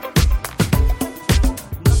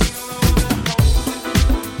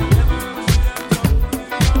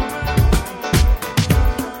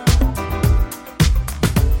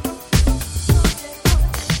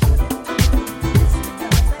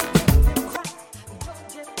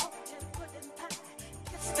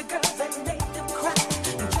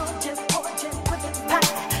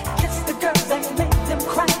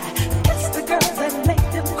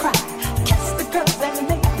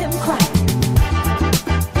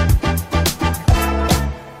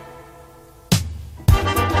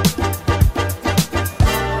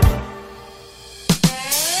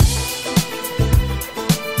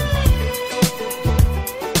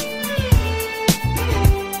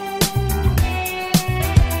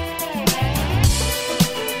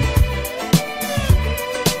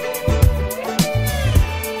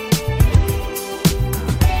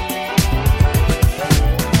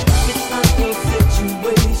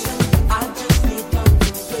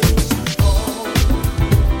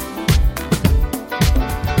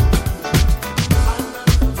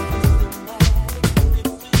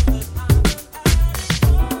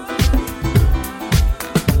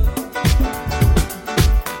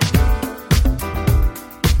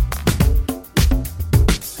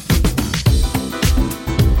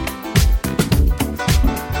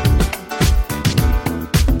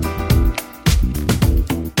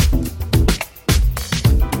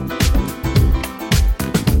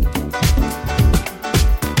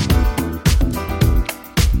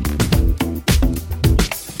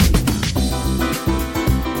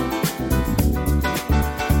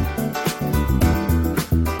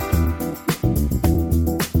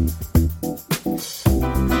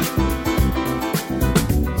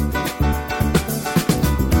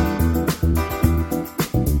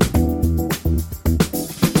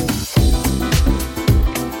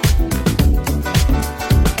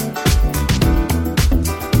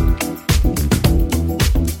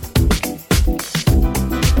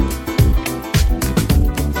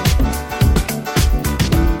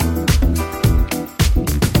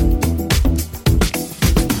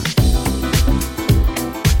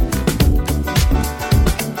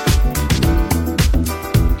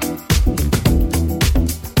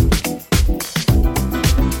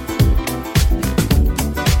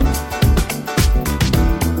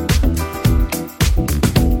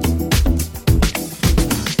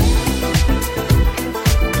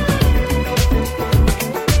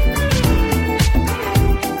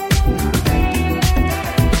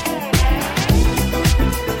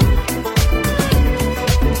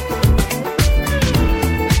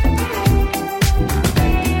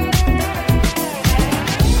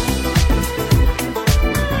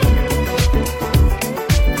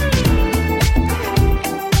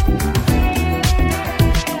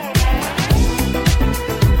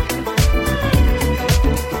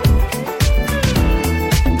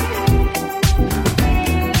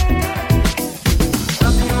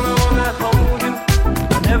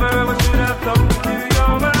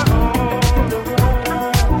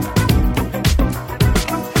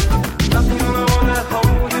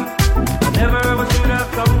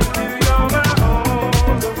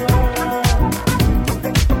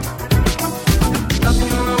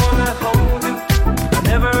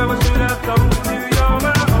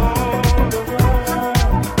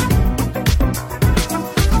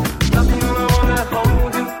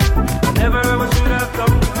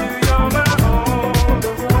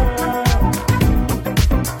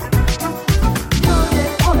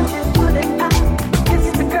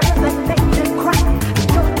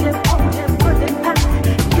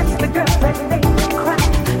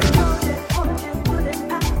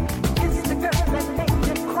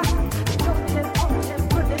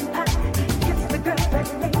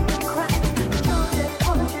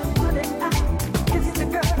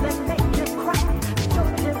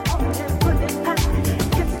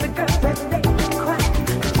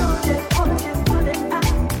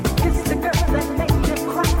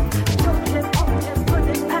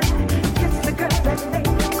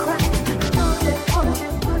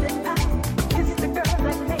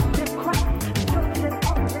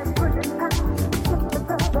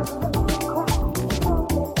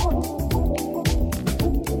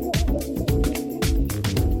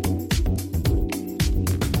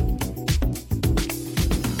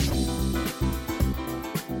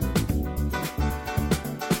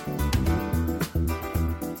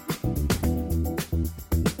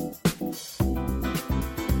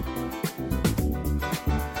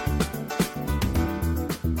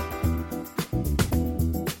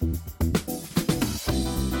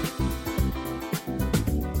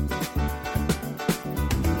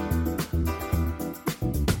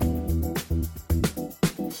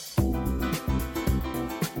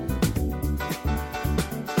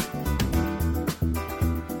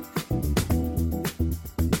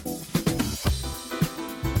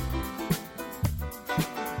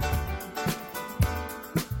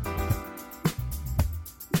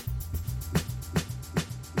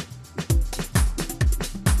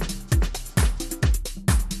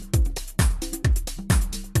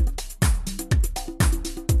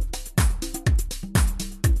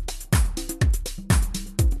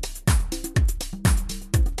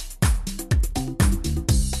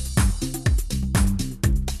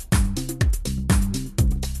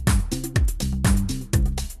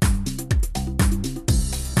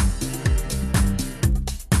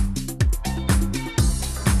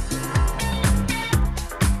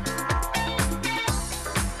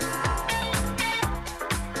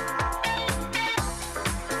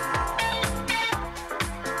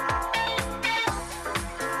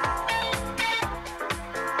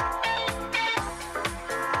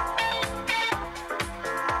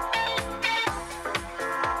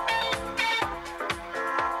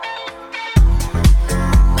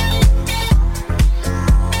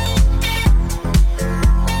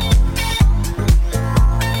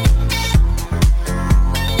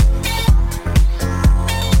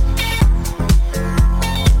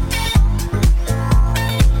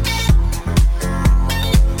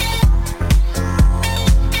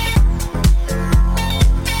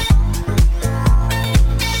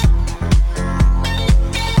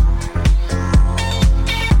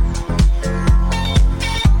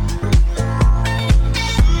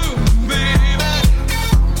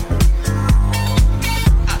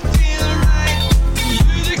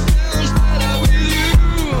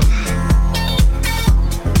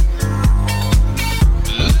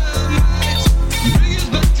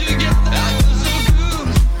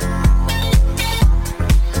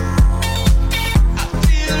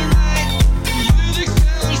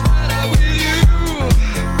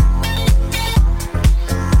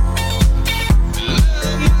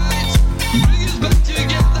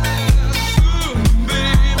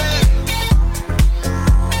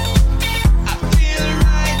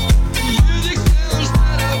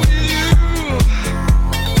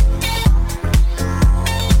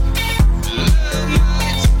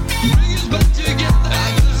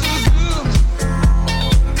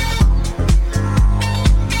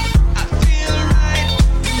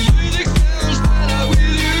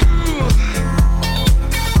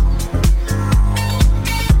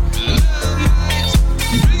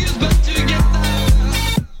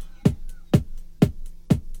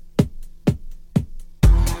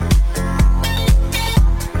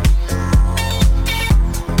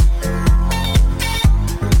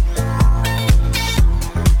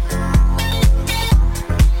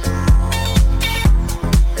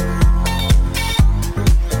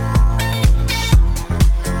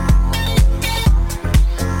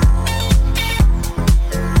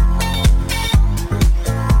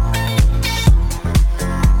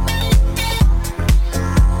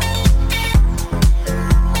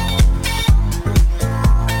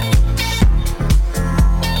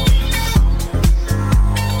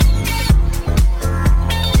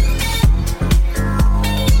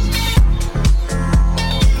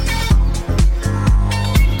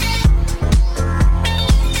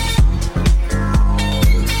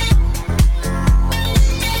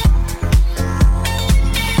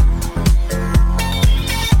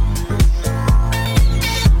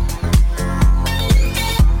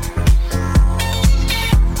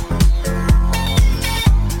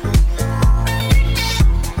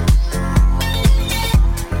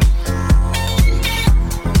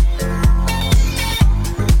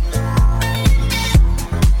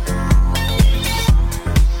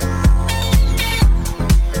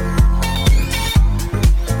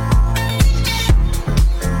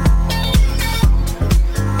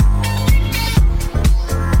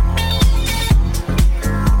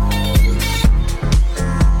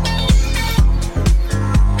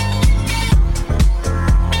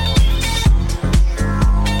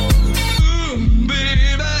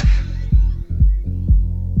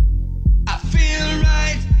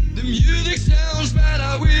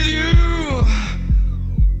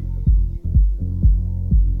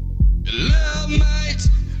 might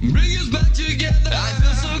bring us back together. I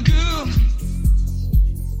feel so good.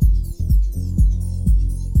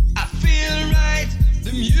 I feel right.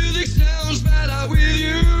 The music sounds better with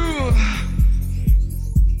you.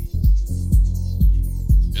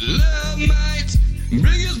 Love might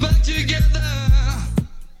bring us back together.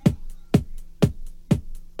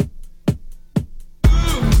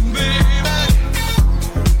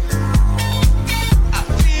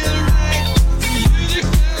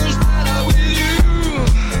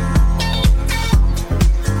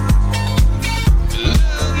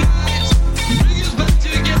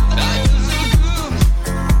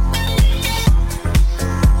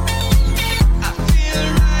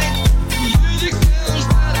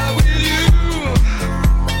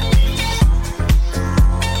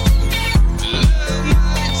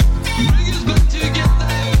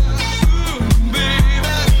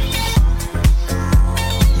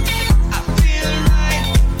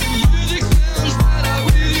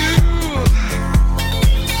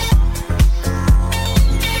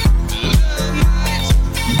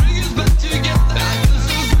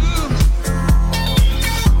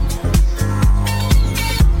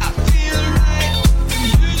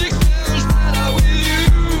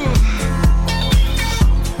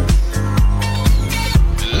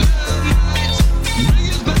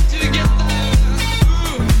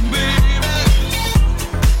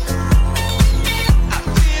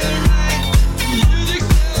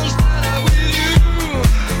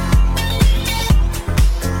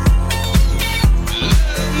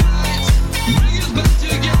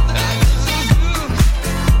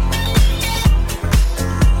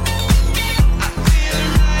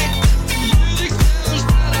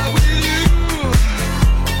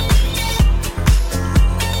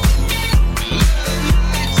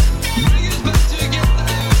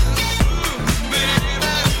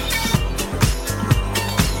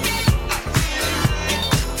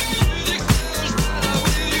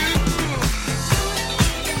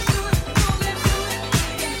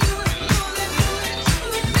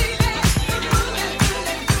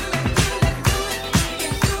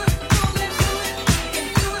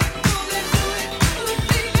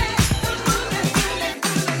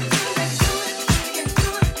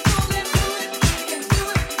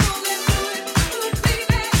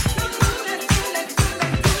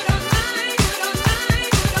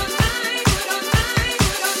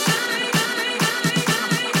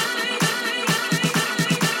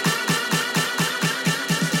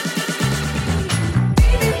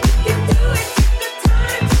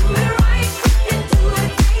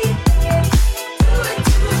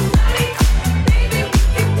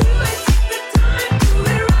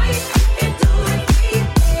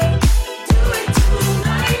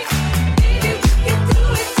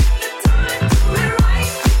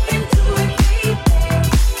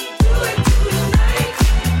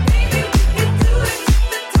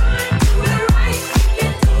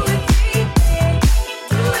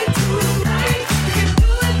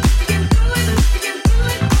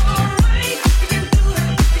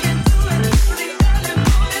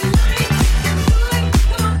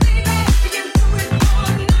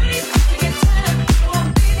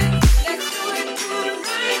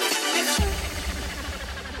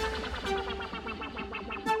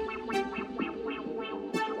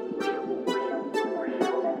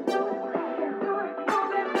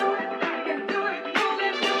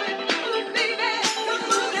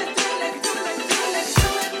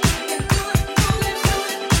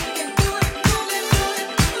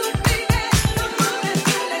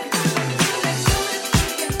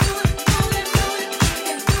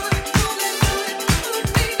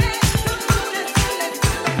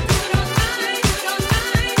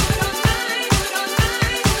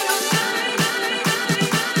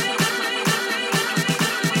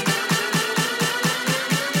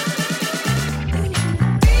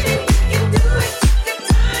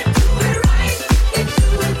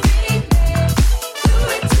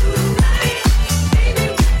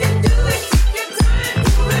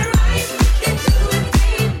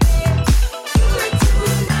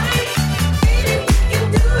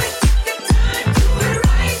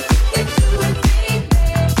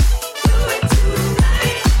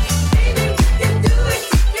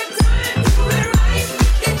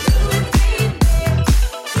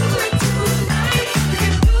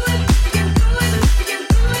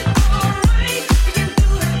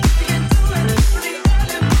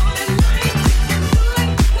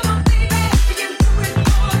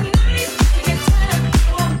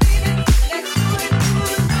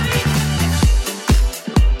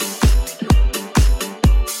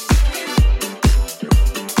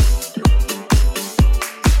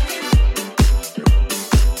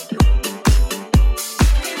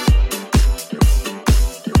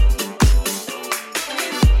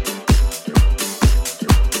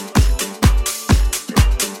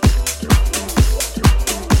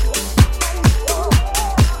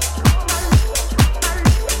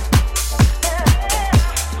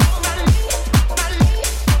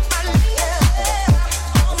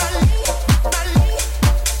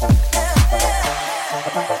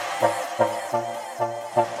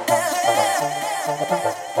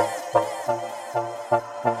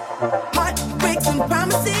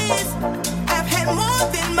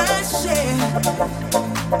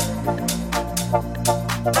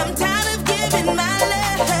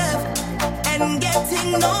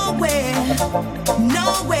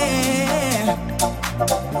 nowhere.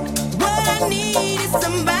 What I need is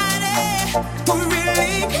somebody who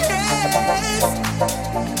really cares.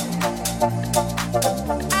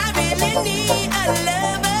 I really need a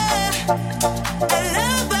lover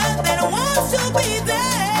that wants to be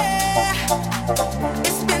there.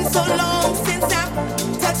 It's been so long since I've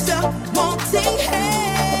touched a wanting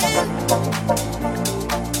hand.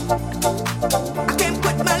 I can't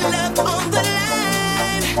put my love on the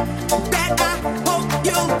line. That I hope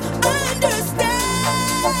you understand.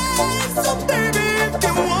 So baby, if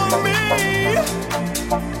you want me,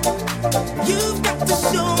 you've got to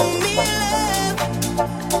show me love.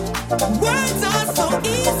 Words are so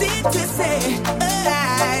easy to say.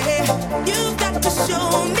 You've got to show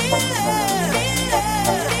me love.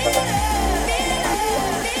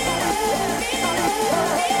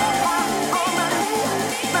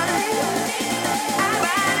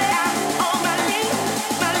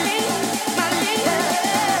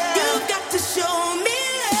 You've got to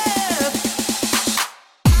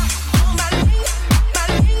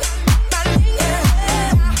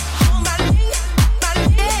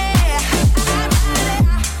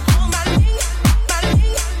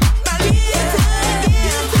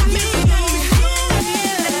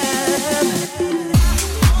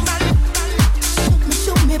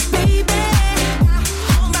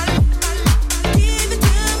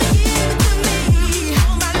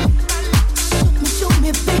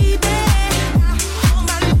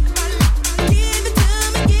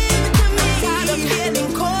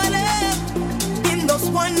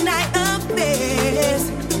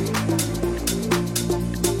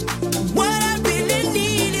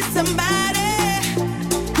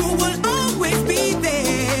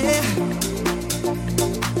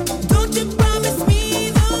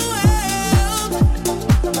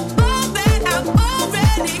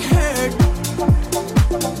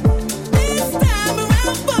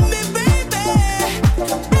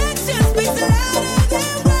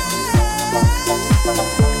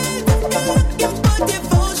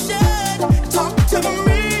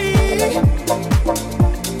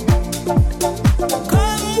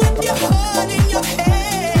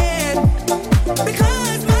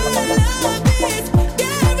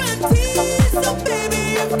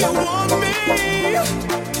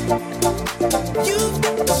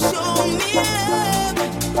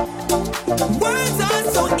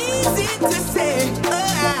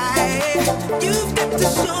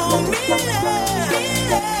show me love.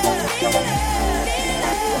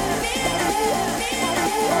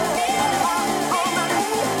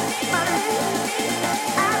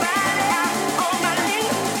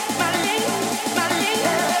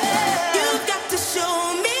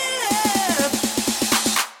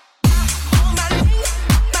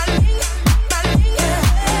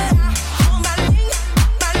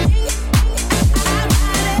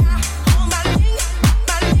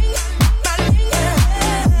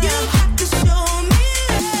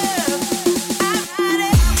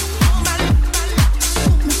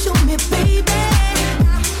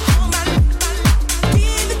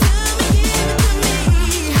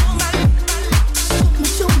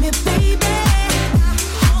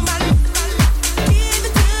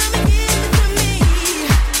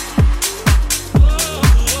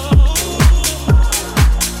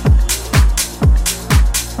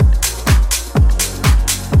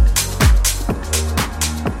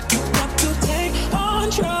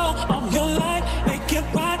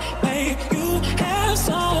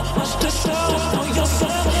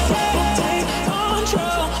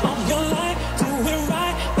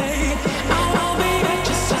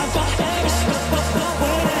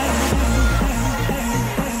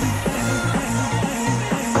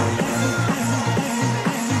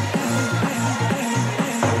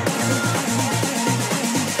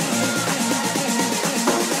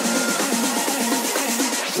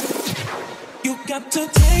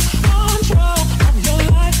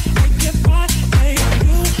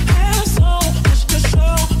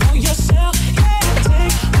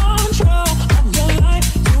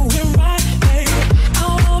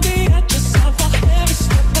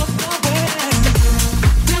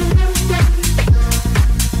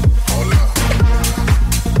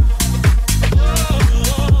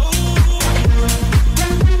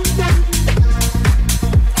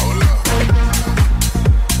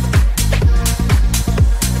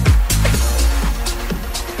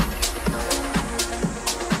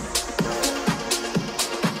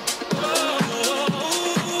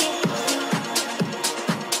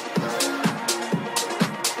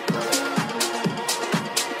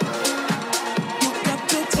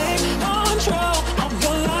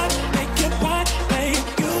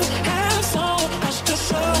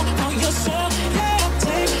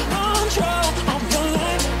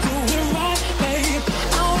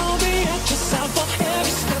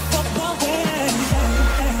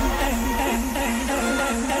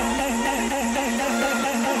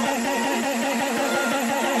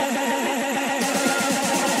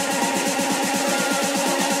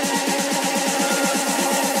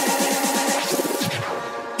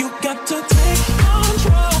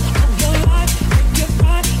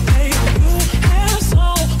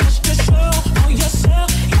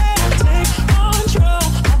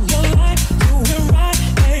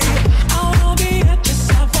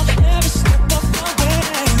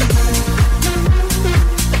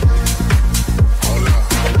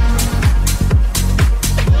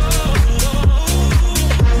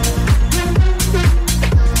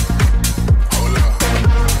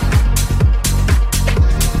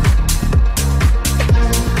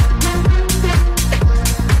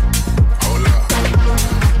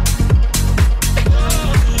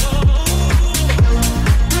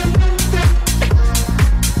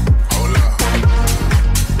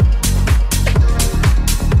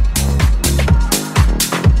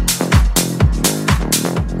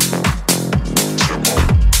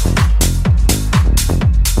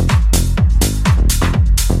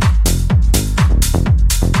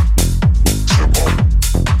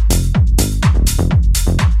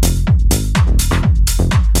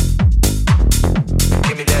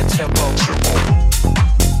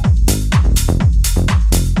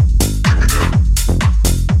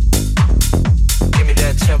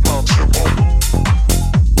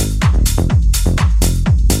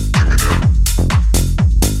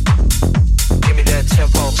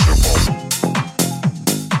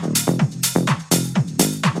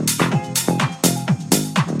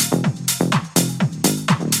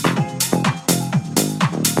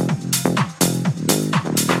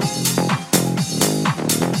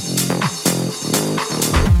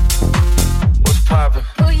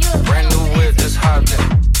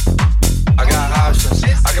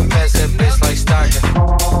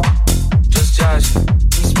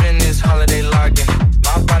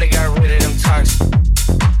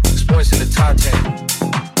 top 10.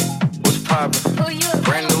 What's poppin'?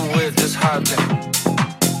 Brand new whip, just hopped in.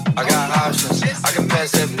 I got options, I can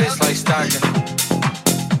pass that bitch like Stockton.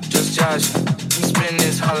 Just joshin', I'm spending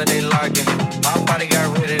this holiday locking. My body got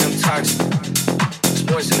rid of them toxins.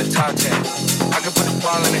 Sports in the top 10. I can put the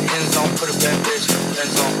ball in the end zone, put a bad bitch in the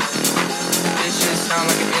end zone. This shit sound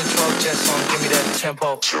like an intro jet song, give me that tempo.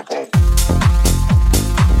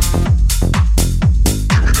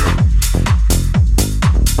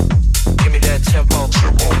 Give me that tempo.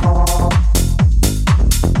 Give me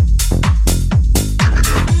that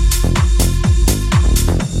tempo.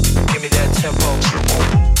 Give me that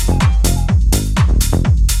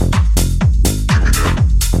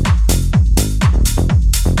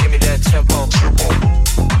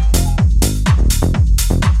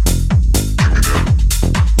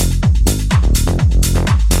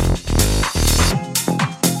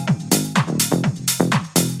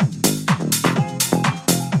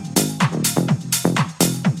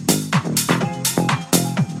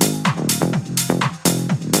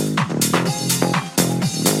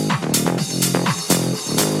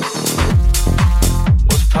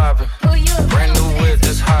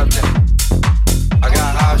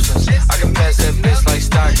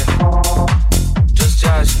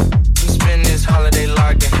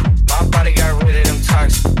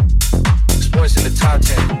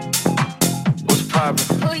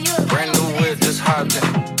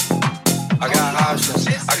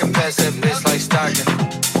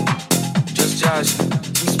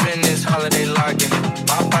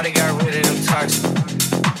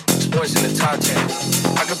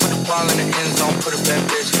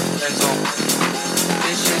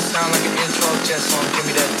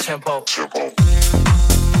tempo.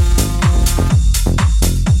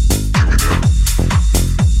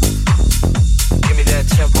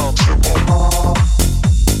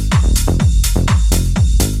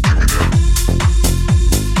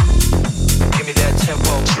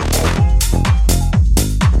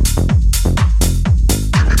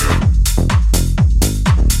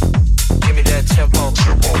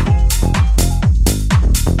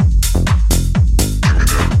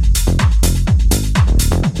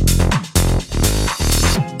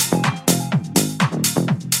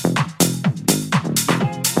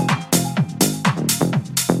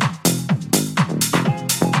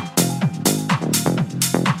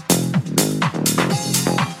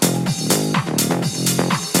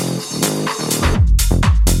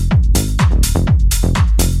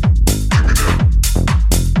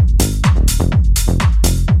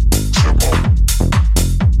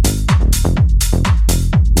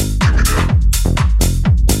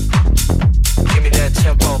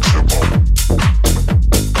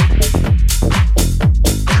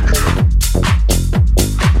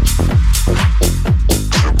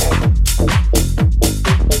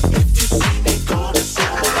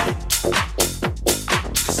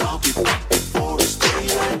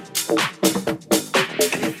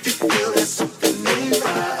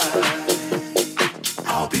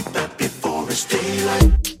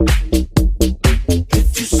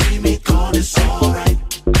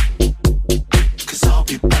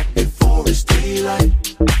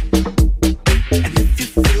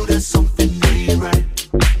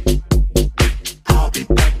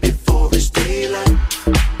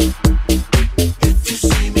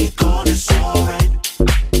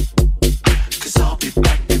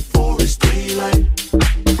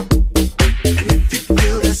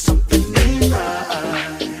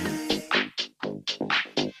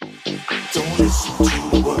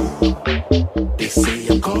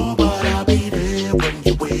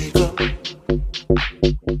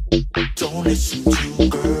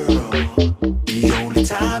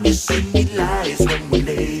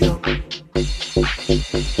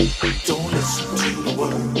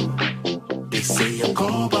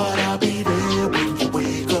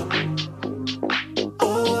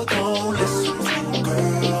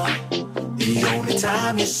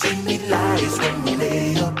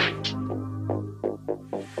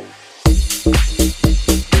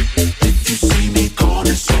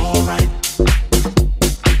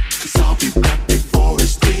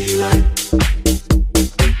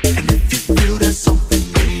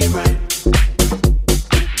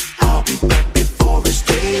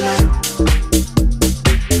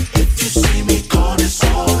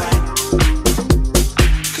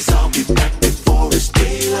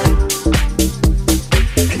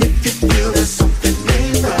 Something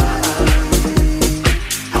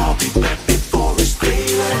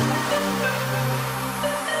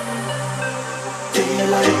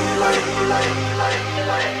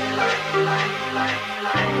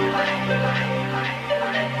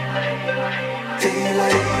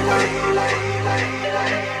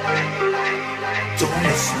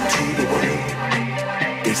listen to the word.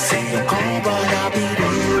 They say I'm gone, but I'll be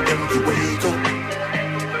there when you wake up.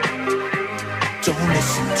 Don't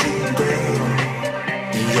listen to them, girl.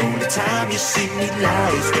 The only time you see me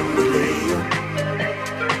lie is when we lay up.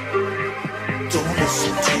 Don't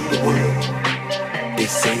listen to the word. They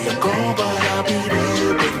say I'm gone, but I'll be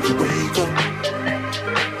there when you wake up.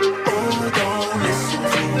 Oh, don't listen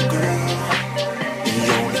to them, girl. The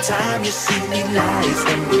only time you see me lie is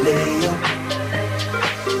when we lay up.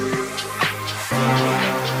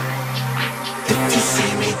 If you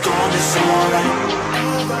see me gone, it's alright.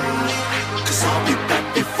 'Cause I'll be back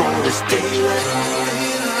before it's daylight.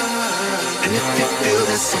 And if you feel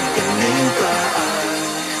that something ain't right,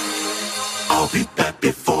 I'll be back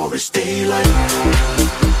before it's daylight.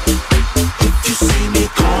 If you see me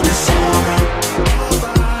gone, it's alright.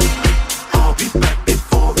 I'll be back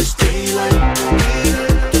before it's daylight.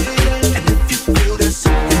 And if you feel that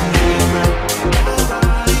something ain't right,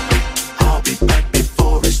 I'll be back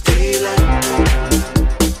before it's daylight.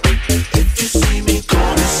 If you see me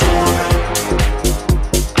gone, it's alright.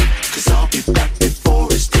 'Cause I'll be back before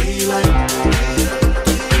it's daylight.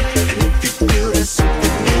 And if you feel that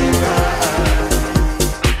something ain't right,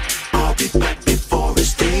 I'll be back before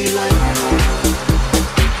it's daylight.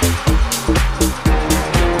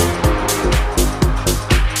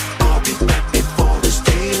 I'll be back before it's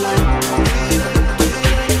daylight.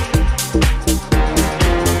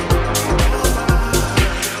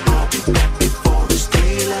 I'll be back before it's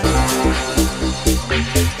daylight.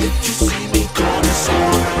 If you see me gone, it's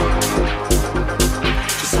alright.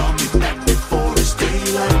 'Cause I'll be back before it's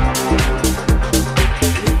daylight.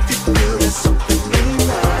 And if you feel that something ain't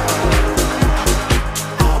right,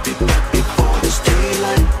 I'll be back before it's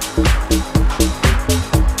daylight.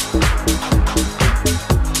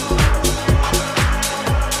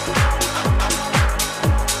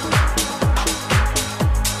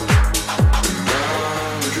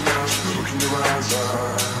 Look in your eyes,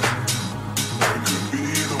 I could be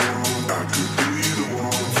the one, I could be the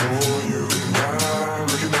one for you. And I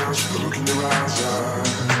recognize the look in your eyes,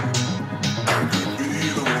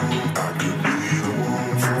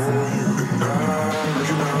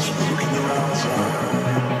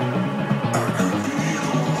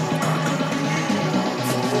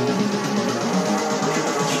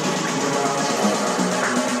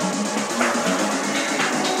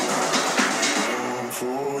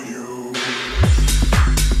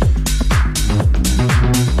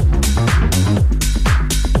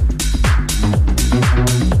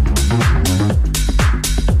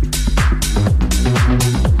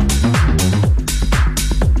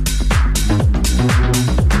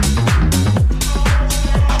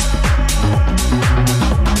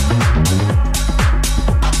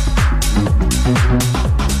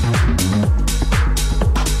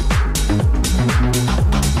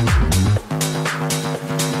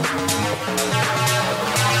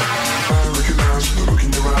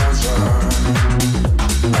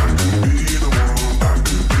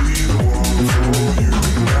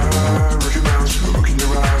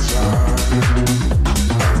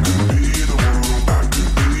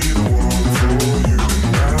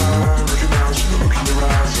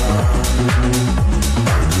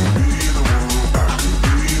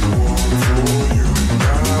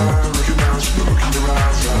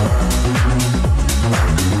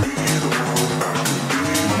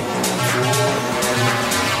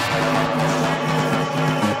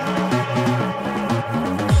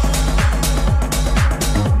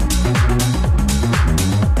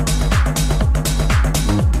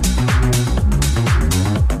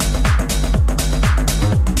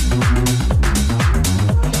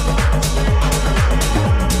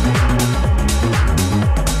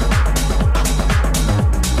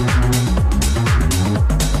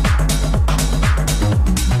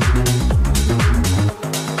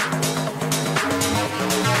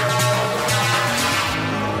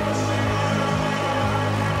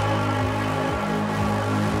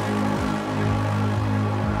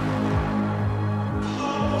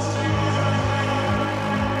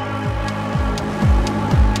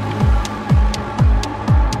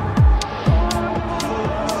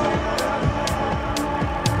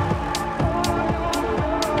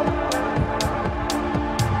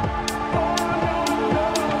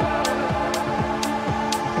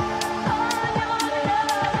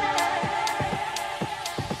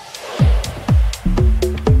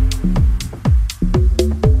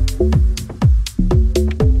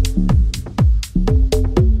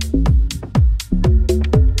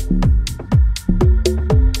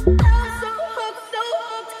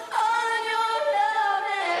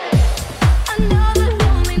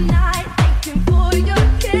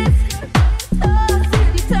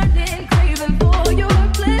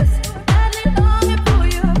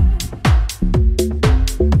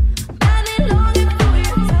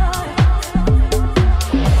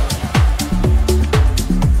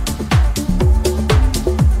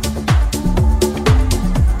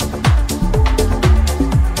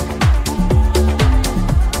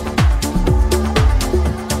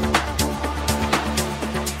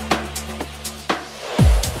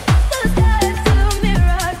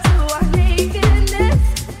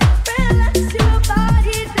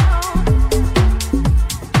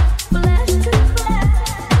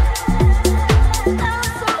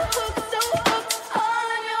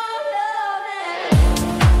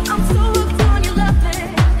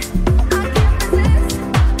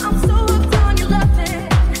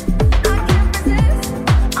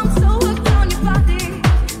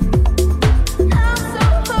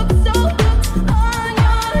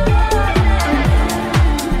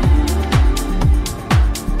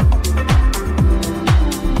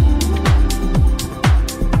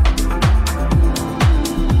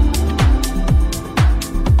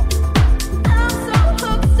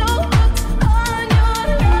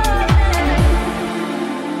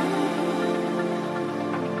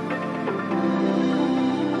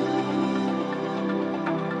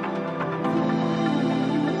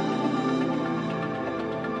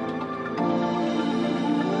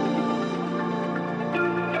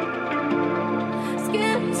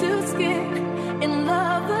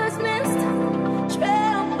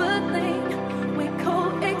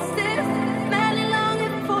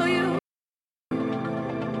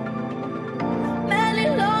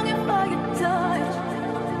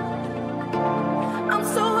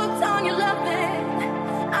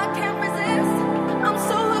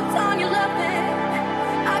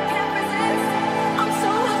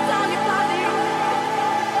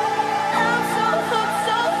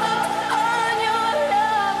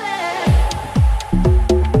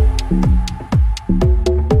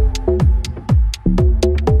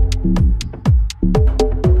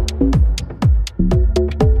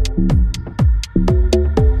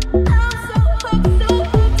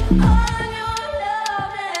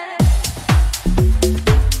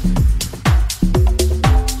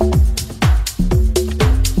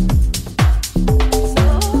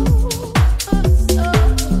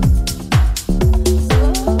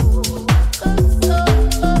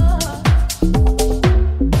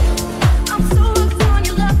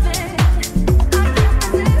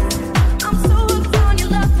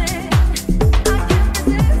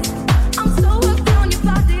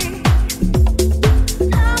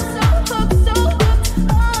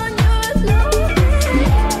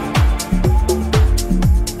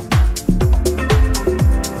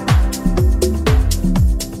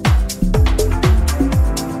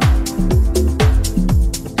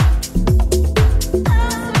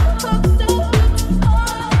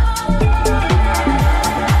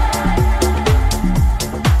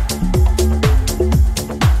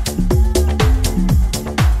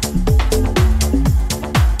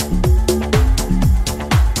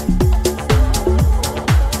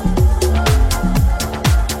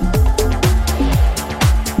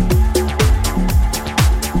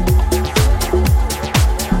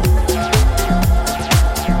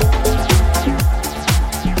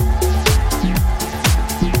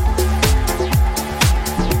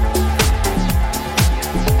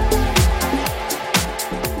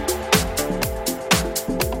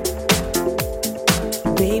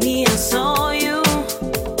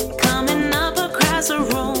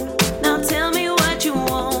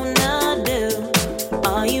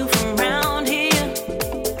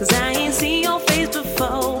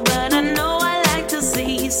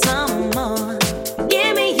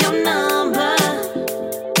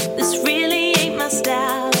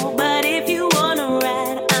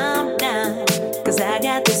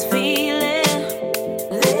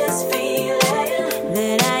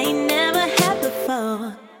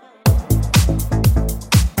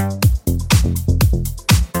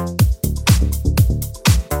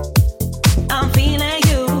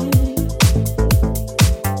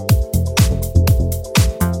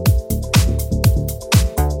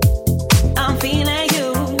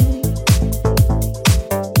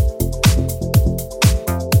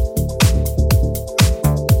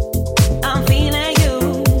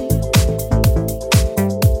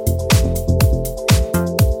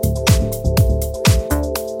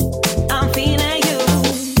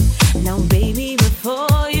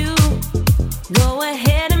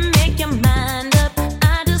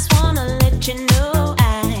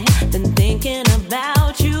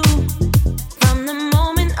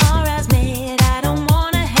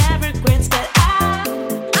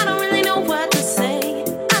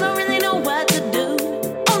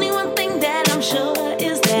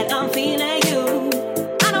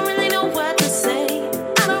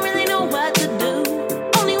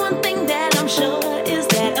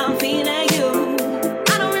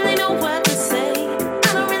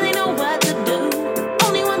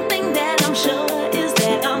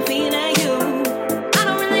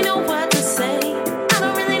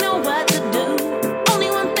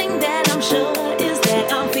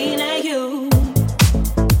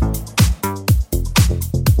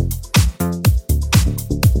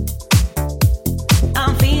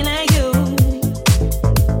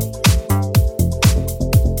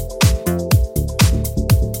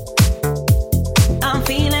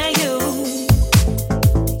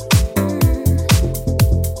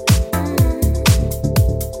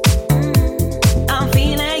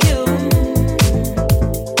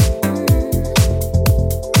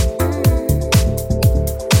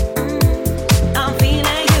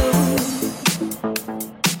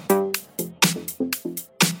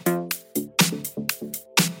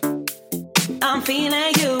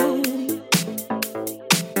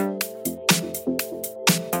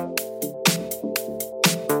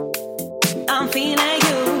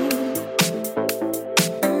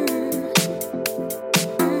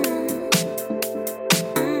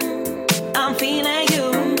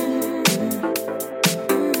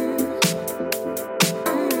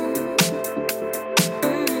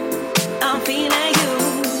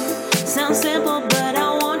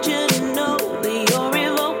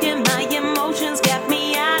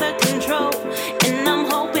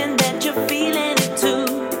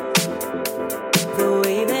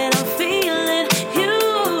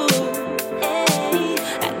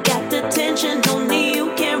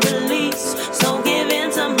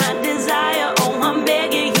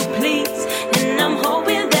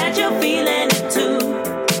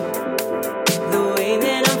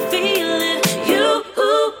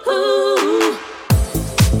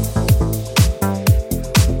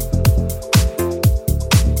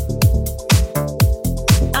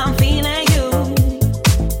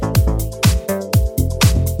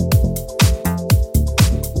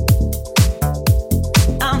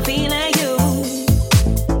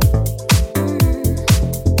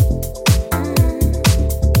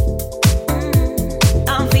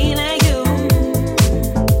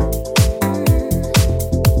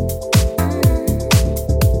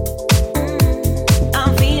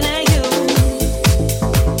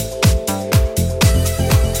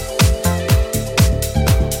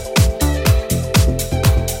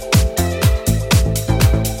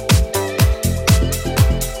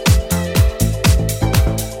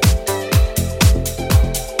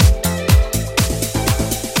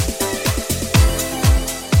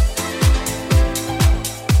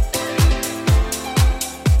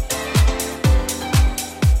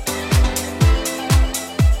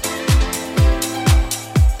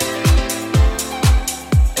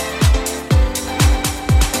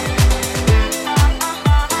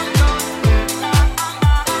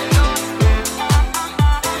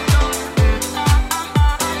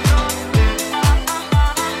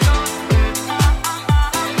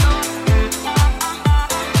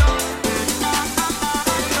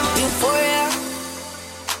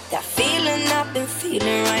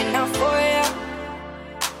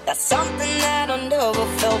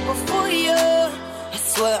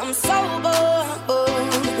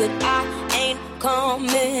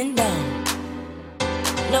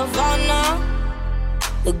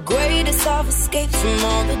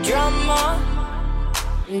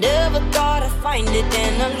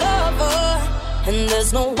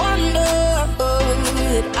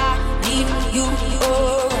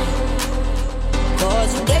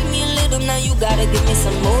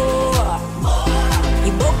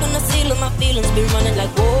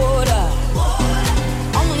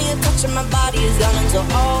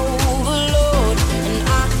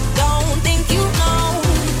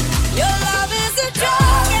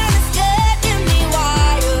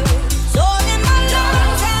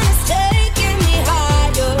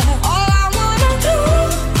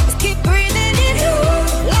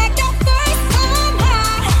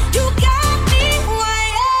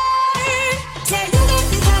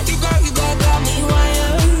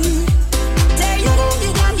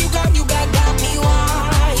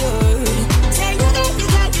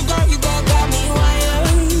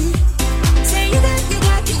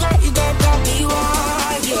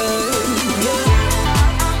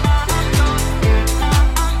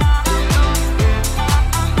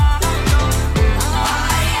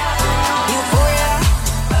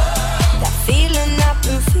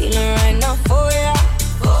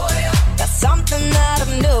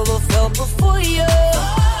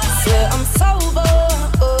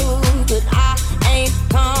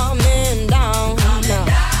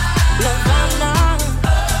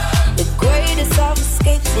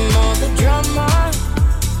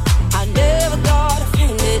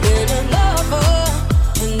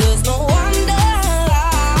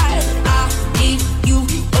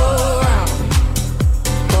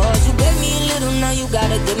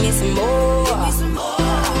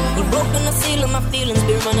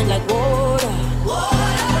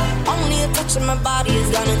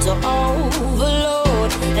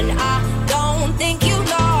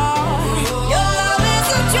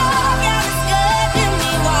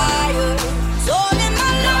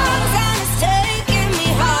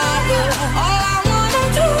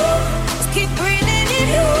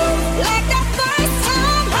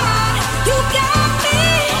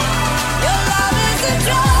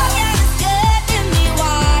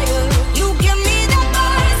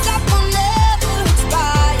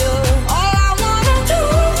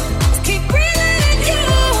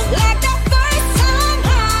 Like the first time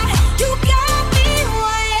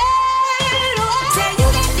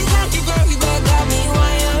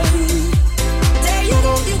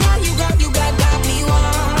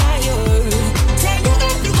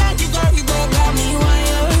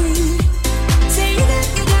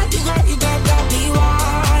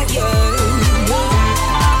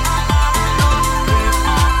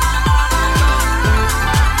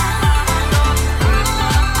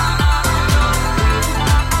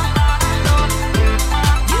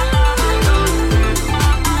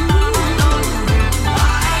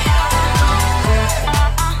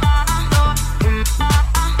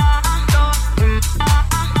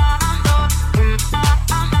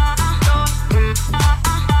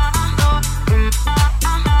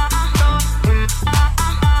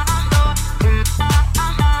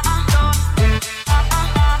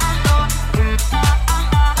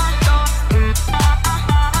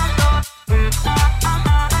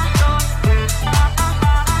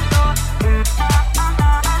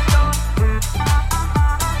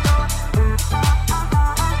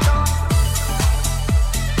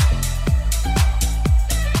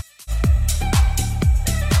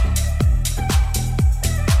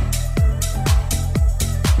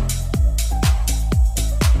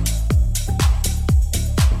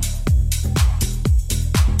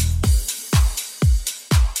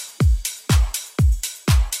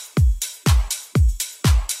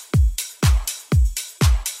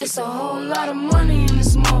It's a whole lot of money in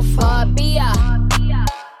this motherfucker.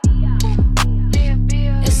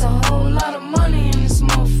 It's a whole lot of money in this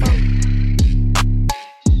motherfucker.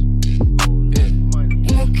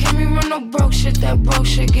 Ain't gon' kill me run no broke shit, that broke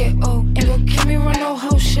shit get old. Ain't gon' kill me run no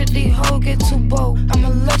hoe shit, these hoes get too bold. I'm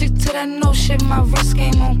allergic to that no shit, my wrist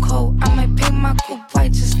game on cold. I might paint my coupe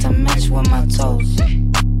white just to match with my toes.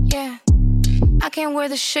 Yeah, I can't wear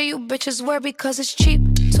the shit you bitches wear because it's cheap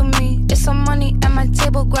to me. It's some money at my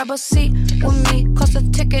table, grab a seat with me. Cost a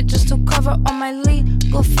ticket just to cover all my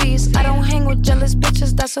legal fees. I don't hang with jealous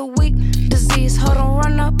bitches, that's a weak disease. Hold on,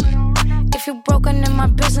 run up. If you broken in my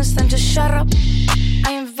business, then just shut up.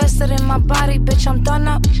 I invested in my body, bitch, I'm done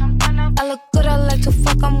up. I look good, I like to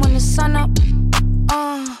fuck, I'm when the sun up.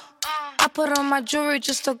 I put on my jewelry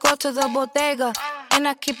just to go to the bodega. And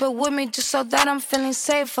I keep it with me just so that I'm feeling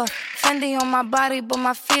safer. Fendi on my body, but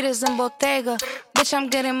my feet is in Bottega. Bitch, I'm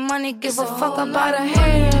getting money, give a fuck about a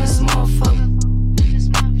haters, motherfucker.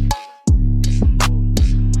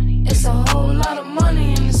 It's a whole lot of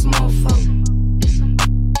money in this motherfucker.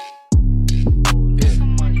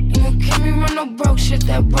 Ain't gon' kill me run no broke shit,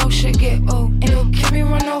 that broke shit get old. Ain't gon' kill me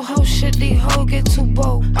run no hoe shit, these hoes get too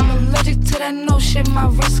bold. I'm allergic to that no shit, my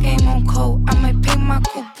wrist game on cold. I might paint my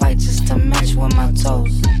coupe white just to match with my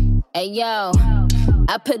toes. Hey yo,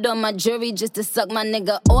 I put on my jewelry just to suck my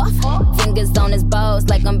nigga off. Fingers on his balls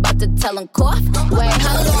like I'm about to tell him cough. Wait,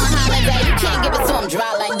 hold on, holiday, you can't give it to him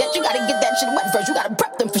dry like that. You gotta get that shit wet first, you gotta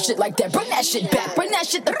prep them for shit like that. Bring that shit back, bring that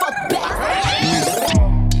shit the fuck back.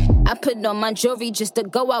 I put on my jewelry just to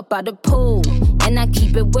go out by the pool. And I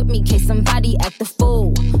keep it with me in case somebody act the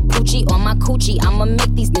fool. Poochie on my coochie, I'ma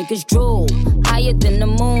make these niggas drool. Higher than the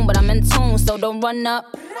moon, but I'm in tune, so don't run up.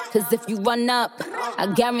 Cause if you run up, I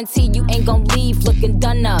guarantee you ain't gon' leave looking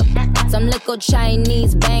done up. Some little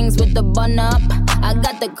Chinese bangs with the bun up. I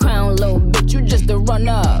got the crown, little bitch, you just a run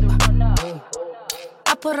up.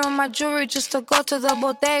 I put on my jewelry just to go to the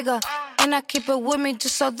bodega. And I keep it with me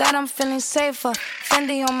just so that I'm feeling safer.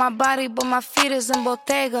 Fendi on my body, but my feet is in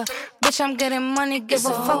Bottega. Bitch, I'm getting money, give a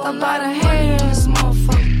fuck about a haters,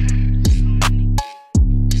 motherfucker.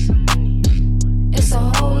 It's a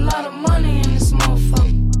whole lot of money in this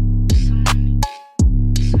motherfucker.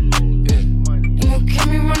 Ain't gon' kill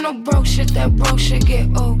me run no broke shit, that broke shit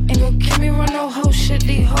get old. Ain't gon' kill me run no hoe shit,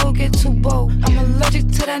 these hoes get too bold. I'm allergic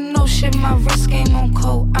to that no shit, my wrist game on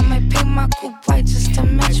cold. I might paint my coupe white just to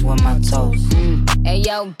match with my toes. Hey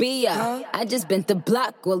yo, Bia, I just been the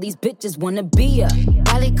block, all these bitches wanna be ya.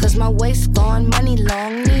 Probably cause my waist gone, money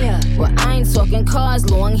long near. Well, I ain't talking cars,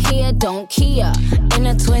 long hair, don't care. In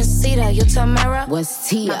a twin-seater, you Tamara? What's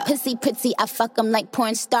Tia? My pussy pretty, I fuck 'em like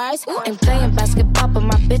porn stars. Ain't playing basketball, but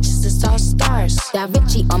my bitches is all stars. Got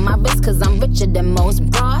Richie on my wrist cause I'm richer than most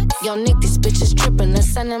broads. Yo, Nick, these bitches trippin', let's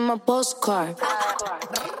send him a postcard.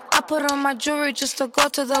 I put on my jewelry just to go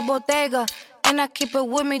to the bodega. And I keep it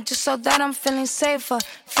with me just so that I'm feeling safer.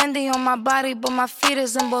 Fendi on my body, but my feet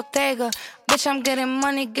is in Bottega. Bitch, I'm getting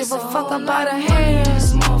money, give a fuck about a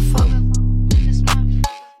haters, motherfucker.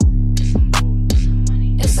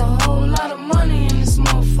 It's a whole lot of money in this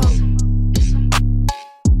motherfucker.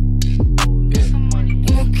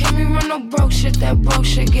 Ain't gon' kill me run no broke shit, that broke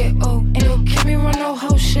shit get old. Ain't gon' kill me run no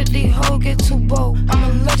hoe shit, these hoes get too bold. I'm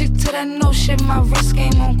allergic to that no shit, my wrist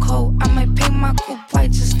game on cold. I might paint my coupe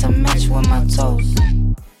white just to match with my toes.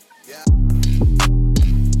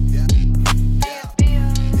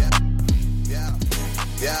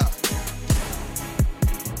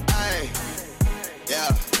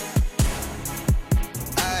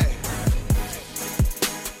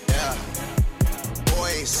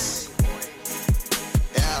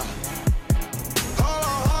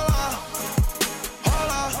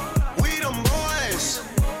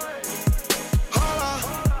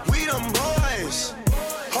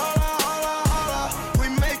 We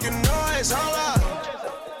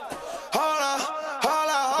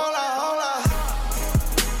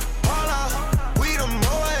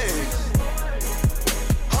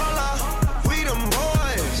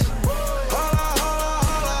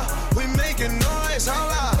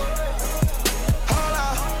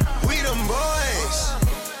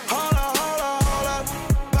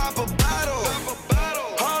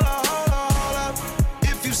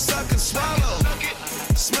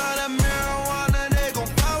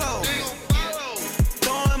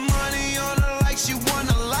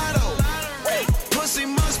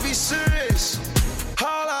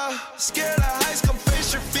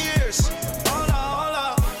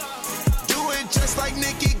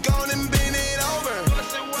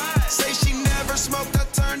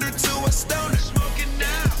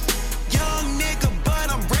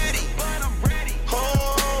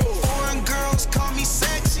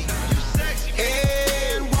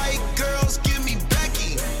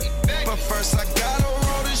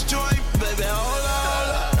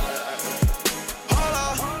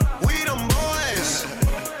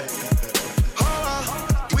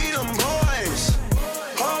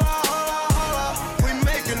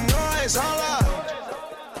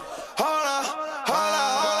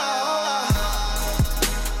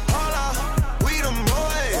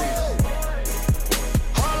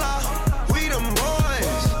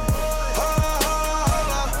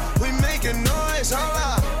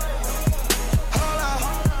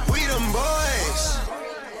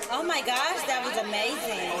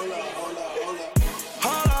amazing.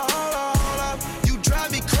 Hold up. You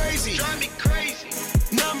drive me crazy.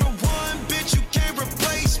 Number one, bitch, you can't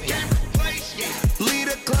replace me.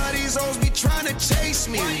 Leader Clyde, these hoes be trying to chase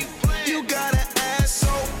me. You got an ass so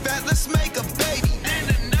fat, let's make a baby.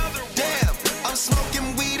 Damn, I'm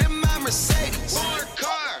smoking weed in my Mercedes.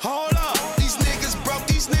 Hold up, these niggas broke,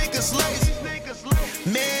 these niggas lazy.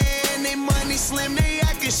 Man, they money slim, they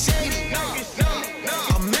acting shady.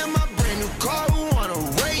 I'm in my brand new car, who wanna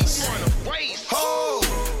race? Oh,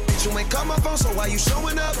 bitch, you ain't call my phone, so why you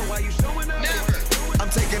showing up? Never. I'm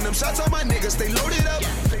taking them shots on my niggas, they loaded up.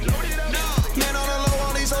 Man, on the low,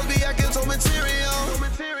 all these hoes be acting so material.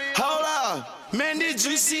 Hold up, man, did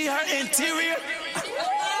you see her interior?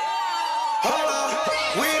 Hold up,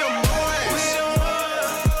 we them boys.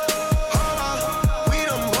 Hold up, we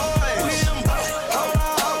them boys. Hold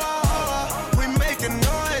up, we making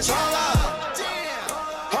noise. Hold up,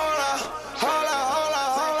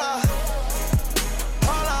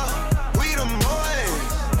 we them boys.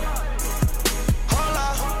 Hold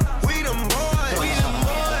up, we them boys.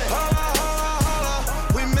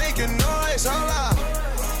 We making noise. Hold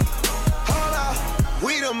up,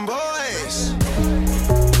 we them boys.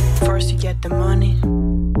 First you get the money,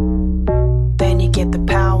 then you get the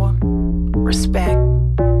power, respect.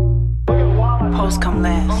 Post come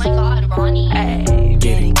last. Oh my God, Ronnie. Hey,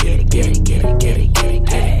 get it. Hey, get it.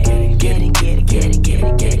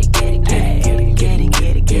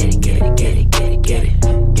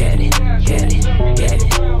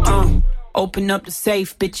 Open up the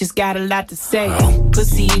safe, bitches got a lot to say.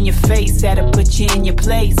 Pussy in your face, had to put you in your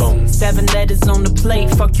place. 7 letters on the plate,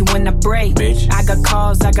 fuck you when I break. Bitch. I got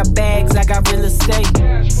cars, I got bags, I got real estate.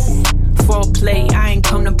 Foreplay, I ain't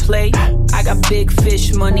come to play. I got big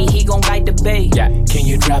fish money, he gon' bite the bait. Yeah, can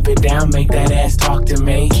you drop it down, make that ass talk to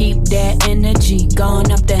me? Keep that energy,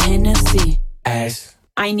 going up the Hennessy. Ass.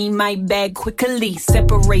 I need my bag quickly,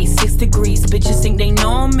 separate 6 degrees, bitches think they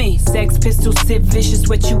know me. Sex pistol, sit vicious,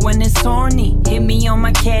 what you when it's horny. Hit me on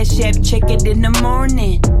my cash app, check it in the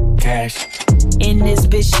morning. Cash. In this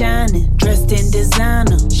bitch shining, dressed in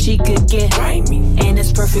designer. She could get grimy, and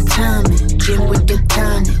it's perfect timing. Gym with the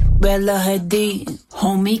tonic, Bella Hadid,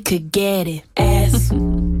 homie could get it. Ass,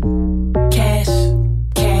 cash,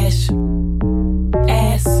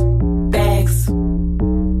 ass, bags,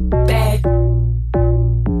 bag.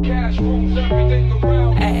 Cash rules everything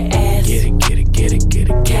around me. Ass, get it, cash, cash, get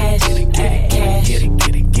it, ass, bag, get it,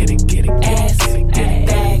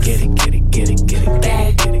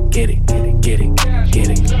 bag, get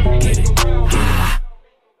it.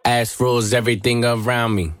 Ass rules everything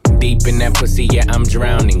around me. Deep in that pussy, yeah, I'm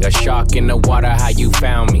drowning. A shark in the water, how you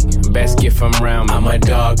found me? Best gift from round me. I'm a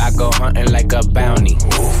dog, I go hunting like a bounty.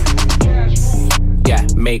 Yeah,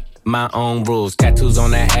 make my own rules. Tattoos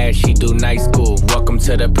on her ass, she do nice school. Welcome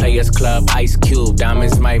to the Players Club, Ice Cube.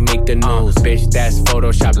 Diamonds might make the news. Bitch, that's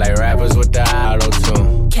Photoshop like rappers with the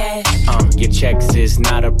auto-tune. Cash. Your checks is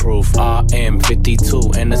not approved.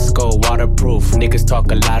 RM52 in the skull, waterproof. Niggas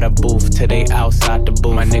talk a lot of booth till they outside the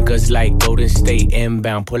booth. My niggas like Golden State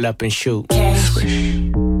inbound, pull up and shoot. Cash,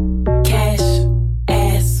 cash,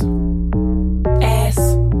 ass,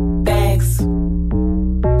 bags,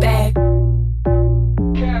 bag.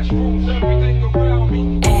 Cash rules everything around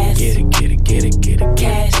me. Ass, get it, cash,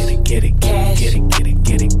 cash, ass, bag, get it.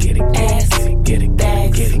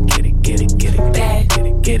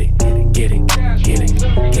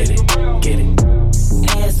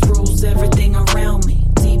 Ass rules everything around me.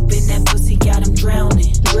 Deep in that pussy, got him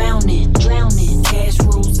drowning. Cash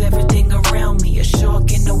rules everything around me. A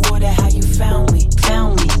shark in the water, how you found me?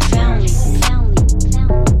 Found me.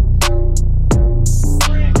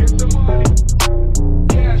 Get the money.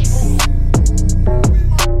 Cash rules.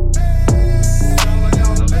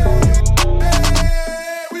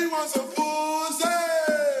 Hey, we want some pussy.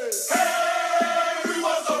 Hey, we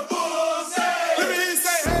want some pussy. Let me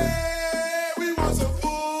say, hey, we want some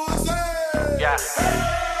pussy. Yeah. Hey,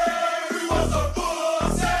 we want some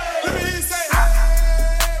pussy. Let me say, hey,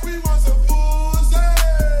 we want some pussy.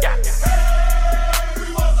 Yeah. Hey, we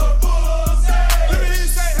want some pussy. Let me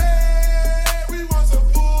say, hey, we want some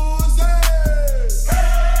pussy. Hey,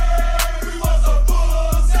 we want some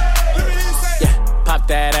pussy. Let me say, Yeah, pop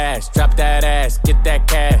that ass, drop that ass, get that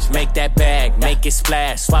cash, make that bag, make it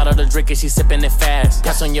splash. Swallow the drink and she sipping it fast.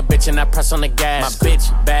 Press on your bitch and I press on the gas. My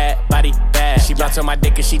bitch bad, body bad. She bounce on my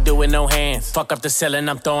dick and she do it no hands. Fuck up the ceiling,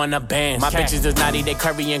 I'm throwing up bands. My bitches is naughty, they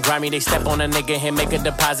curvy and grimy. They step on a nigga and make a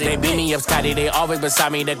deposit. They beat me up, Scotty, they always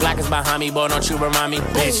beside me. The Glock is behind me, boy, don't you remind me.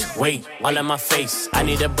 Bitch, wait, all in my face. I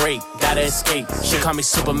need a break, gotta escape. She call me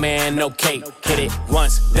Superman, no cape. Hit it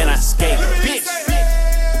once, then I skate. Bitch.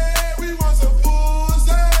 we want some pussy.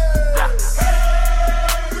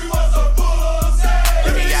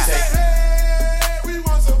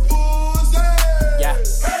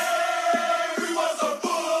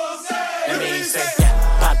 me say,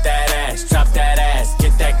 pop that ass, drop that ass,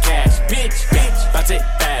 get that cash, bitch, bitch. Bounce it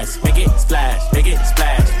fast, make it splash,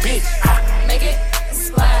 bitch. Ha. Make it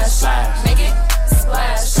splash, Splash. make it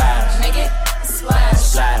splash, Splash. make it splash,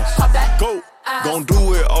 Splash. pop that. Go. Gon'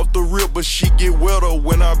 do it off the rip, but she get wetter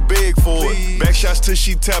when I beg for it. Back shots till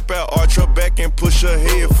she tap out, arch her back and push her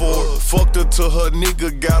head forward. Fucked her till her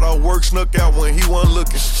nigga got her work snuck out when he wasn't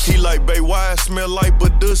looking. He like, babe, why I smell like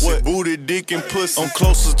Badussy? Booty, dick, and pussy. I'm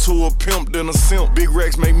closer to a pimp than a simp. Big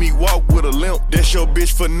racks make me walk with a limp. That's your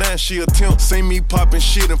bitch for 9, she a temp. See me poppin'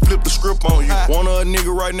 shit and flip the script on you. Want her a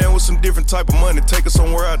nigga right now with some different type of money. Take her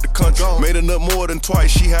somewhere out the country. Made her nut more than twice,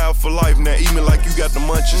 she high for life. Now eat me like you got the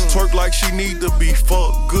munchies. Twerk like she need to be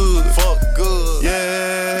fuck good.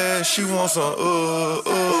 Yeah, she wants some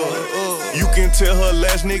You can tell her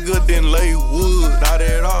last nigga didn't lay wood. Not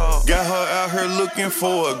at all. Got her out here looking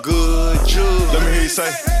for a good judge. Let me hear you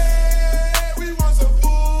say. We want some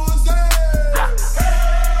pussy.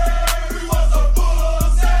 We want some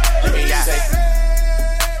pussy. Let me hear you say,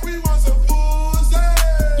 We want some pussy.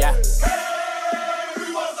 yeah.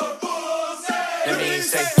 We want some pussy. Let me hear you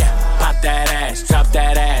say, pop that ass, drop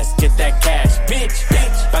that ass, get that cash, bitch,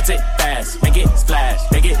 bitch. Bounce it fast, make it splash,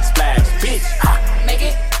 bitch. Ha. Make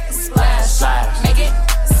it splash, Splash. make it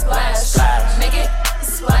splash, Splash. make it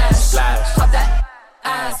splash, Splash. pop that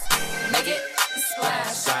ass, make it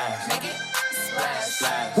splash, Splash. make it splash,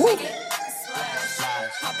 Splash. make it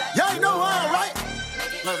splash, pop that. Y'all ain't know how, right?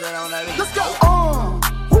 Let's go.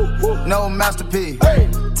 No masterpiece.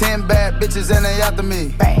 10 bad bitches and they after me.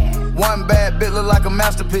 One bad bitch look like a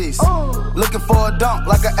masterpiece. Looking for a dunk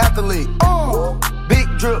like an athlete. Big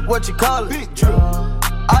drip, what you call it? Big drip.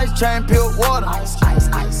 Ice chain, peeled water.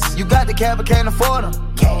 Ice. You got the cab, but can't afford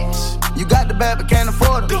them. Cash. You got the bad, but can't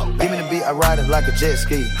afford them. Give me the beat, I ride it like a jet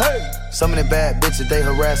ski. Hey. Some of the bad bitches, they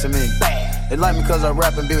harassing me. They like me cause I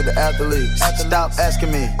rap and be with the athletes. Stop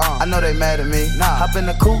asking me, I know they mad at me. Hop in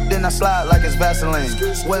the coupe, then I slide like it's Vaseline.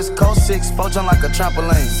 West Coast 6, four jump like a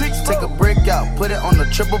trampoline. Take a brick out, put it on the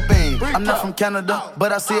triple beam. I'm not from Canada,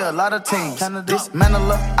 but I see a lot of teams. Dismantle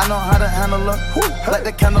her, I know how to handle her. Light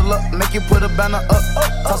the candle up, make you put a banner up.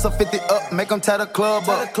 Toss a 50 up, make them tie the club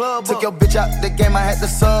up. Took your bitch out the game, I had to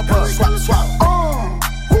sub her.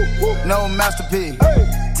 No masterpiece.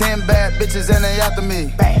 10 bad bitches and they after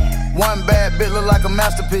me. One bad bitch look like a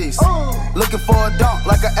masterpiece. Looking for a dunk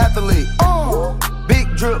like an athlete. Big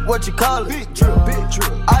drip, what you call it? Big drip.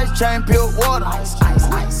 Ice chain, peeled water. Ice.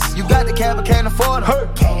 You got the cab, but can't afford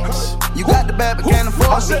it. Cash. You got the bad, but can't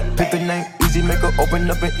afford it. Pick the name, easy, make her open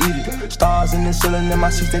up and eat it. Stars in the ceiling in my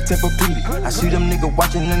seats, they Tempur-Pedic. I see them niggas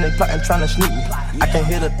watching and they plotting, trying to sneak me. I can't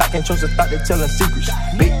hear the thought, can't trust the thought, they telling secrets.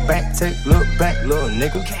 Big bank, take, look back, little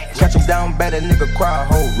nigga. Catch him down bad, that nigga cry a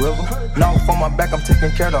whole river. Now on my back, I'm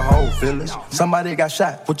taking care of the whole village. Somebody got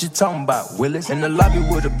shot, what you talking about, Willis? In the lobby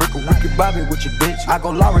with a brick of wicked Bobby with your bitch. I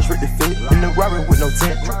go Lawrence with the fit, in the Rari with no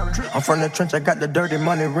tent. I'm from the trench, I got the dirty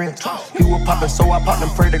money rent. He was poppin', so I popped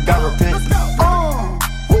and pray to God repent.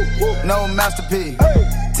 No masterpiece.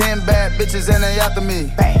 10 bad bitches and they after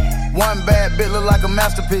me. One bad bitch look like a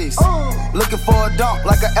masterpiece. Looking for a dunk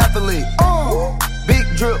like an athlete. Big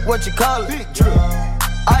drip, what you call it? Big drip.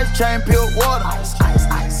 Ice chain, peeled water.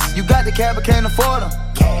 Ice. You got the cab, but can't afford them.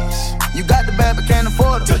 Cash. You got the bad, but can't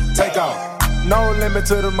afford them. Take off. No limit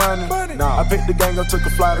to the money. Nah. I picked the gang up, took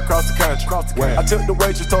a flight across the country. I took the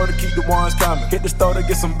waitress, told her to keep the ones coming. Hit the store to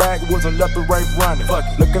get some backwoods and left the rape running.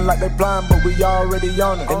 Looking like they blind, but we already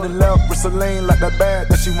on it. In the left with Celine, like that bag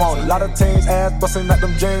that she wanted. A lot of teams ass busting like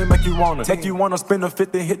them jeans, make you want it. Make you wanna spend a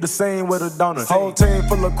 50, hit the scene with a donut. Whole team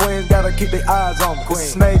full of queens, gotta keep their eyes on me.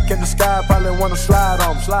 Snake in the sky, probably wanna slide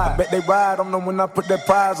on me. I bet they ride on them when I put that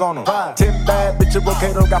prize on them. 10 bad bitches,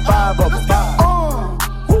 Rocato got 5 of them.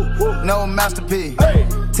 No masterpiece.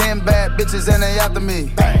 10 bad bitches and they after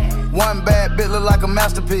me. One bad bitch look like a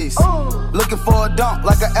masterpiece. Looking for a dunk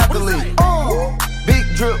like an athlete. Big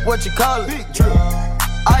drip, what you call it? Big drip.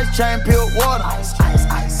 Ice chain, peeled water. Ice.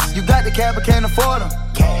 You got the cab, but can't afford them.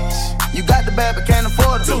 Cash. You got the bad, but can't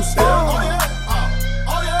afford them. 2-step. Oh yeah.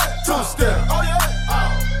 Oh yeah. 2-step. Oh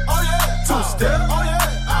yeah. Oh yeah. 2-step. Oh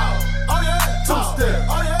yeah. Oh yeah. 2-step.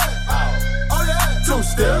 Oh yeah. Oh yeah.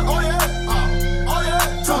 2-step. Oh yeah.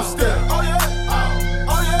 Two-step, oh yeah,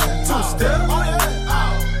 oh yeah, two-step, oh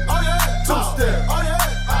yeah, oh yeah, two-step, oh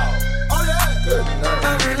yeah, oh yeah, good night. I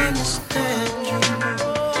really understand you,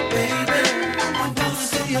 baby. I'm down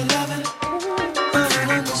to your loving. I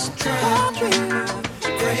really understand you,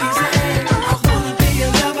 crazy. I wanna be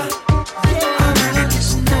your lover. I really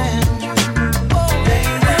understand you,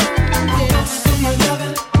 baby. I'm down to your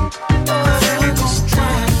loving. I really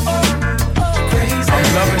understand you, crazy. I'm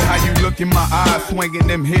loving how you look in my eyes, swinging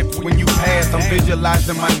them hips when you pass. I'm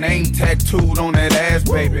visualizing my name tattooed on that ass,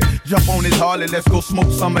 baby. Jump on this Harley, let's go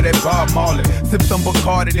smoke some of that Bob Marley. Sip some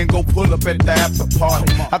Bacardi, then go pull up at the after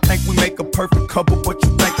party. I think we make a perfect couple, but you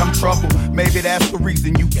think I'm trouble. Maybe that's the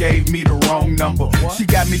reason you gave me the wrong number. She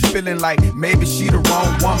got me feeling like maybe she the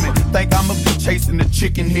wrong woman. Think I'ma be chasing the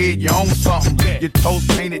chicken head, you own something. Your toes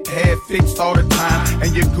painted, hair fixed all the time,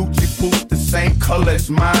 and your Gucci boots the same color as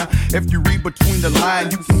mine. If you read between the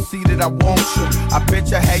lines, you can see that I want you. I bet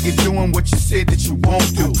you how you doing what you said that you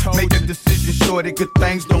won't do. Make a decision sure that good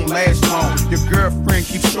things don't last long. Your girlfriend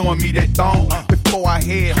keeps showing me that thong. Before I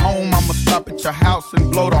head home, I'ma stop at your house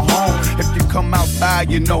and blow the horn. If you come outside,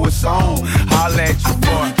 you know it's on. Holla at your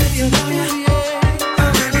boy.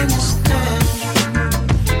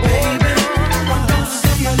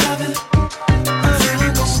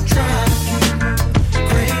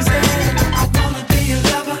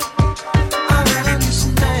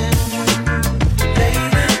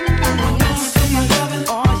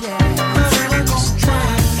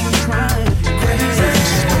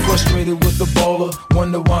 With the baller,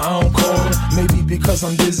 wonder why I don't call her. Maybe because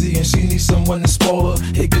I'm busy and she needs someone to spoil her.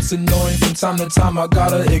 It gets annoying from time to time, I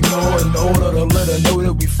gotta ignore in order to let her know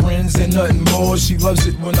that we friends and nothing more. She loves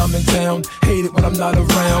it when I'm in town, hate it when I'm not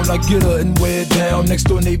around. I get her and wear it down, next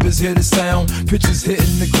door neighbors hear the sound. Pitches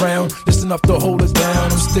hitting the ground, just enough to hold us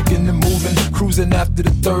down. I'm sticking and moving, cruising after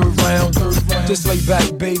the third round. Just lay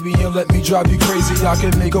back, baby, and let me drive you crazy. I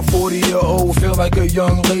can make a 40-year-old feel like a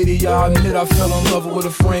young lady. I admit I fell in love with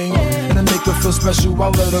a frame, and to make her feel special, I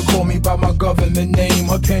let her call me by my government name.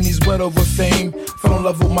 Her panties wet over fame, fell in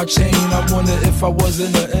love with my chain. I wonder if I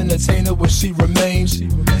wasn't an entertainer, would she remain?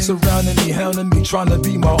 Surrounding me, hounding me, trying to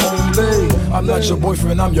be my own lady. I'm not your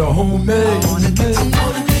boyfriend, I'm your homemade. I wanna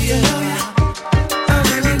be your lover.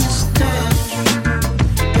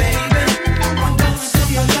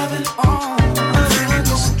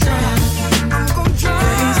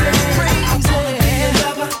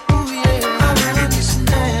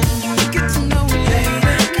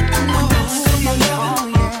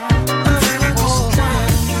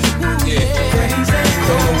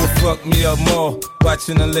 Fuck me up more,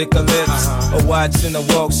 watching her lick her lips, or watching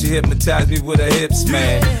her walk, she hypnotized me with her hips,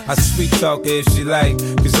 man. I sweet talk her if she like,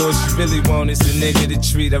 cause all she really want is a nigga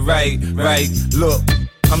to treat her right. Look,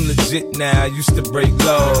 I'm legit now, I used to break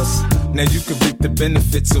laws. Now you can reap the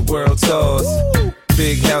benefits of world tours.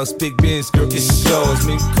 Big house, big Benz, girl, get your shows.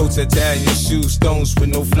 Mink coats, Italian shoes, stones with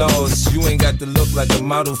no flaws. You ain't got to look like a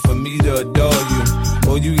model for me to adore you.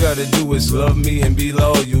 All you gotta do is love me and be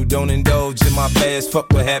loyal. Don't indulge in my past,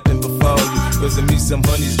 fuck what happened before you. Cause to me some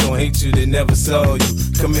honeys gon' hate you, they never saw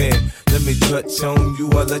you. Come here, let me touch on you,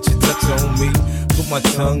 I'll let you touch on me. Put my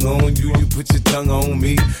tongue on you, you put your tongue on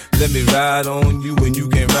me. Let me ride on you and you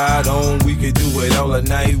can ride on. We can do it all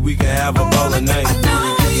night, we can have a ball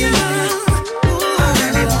night.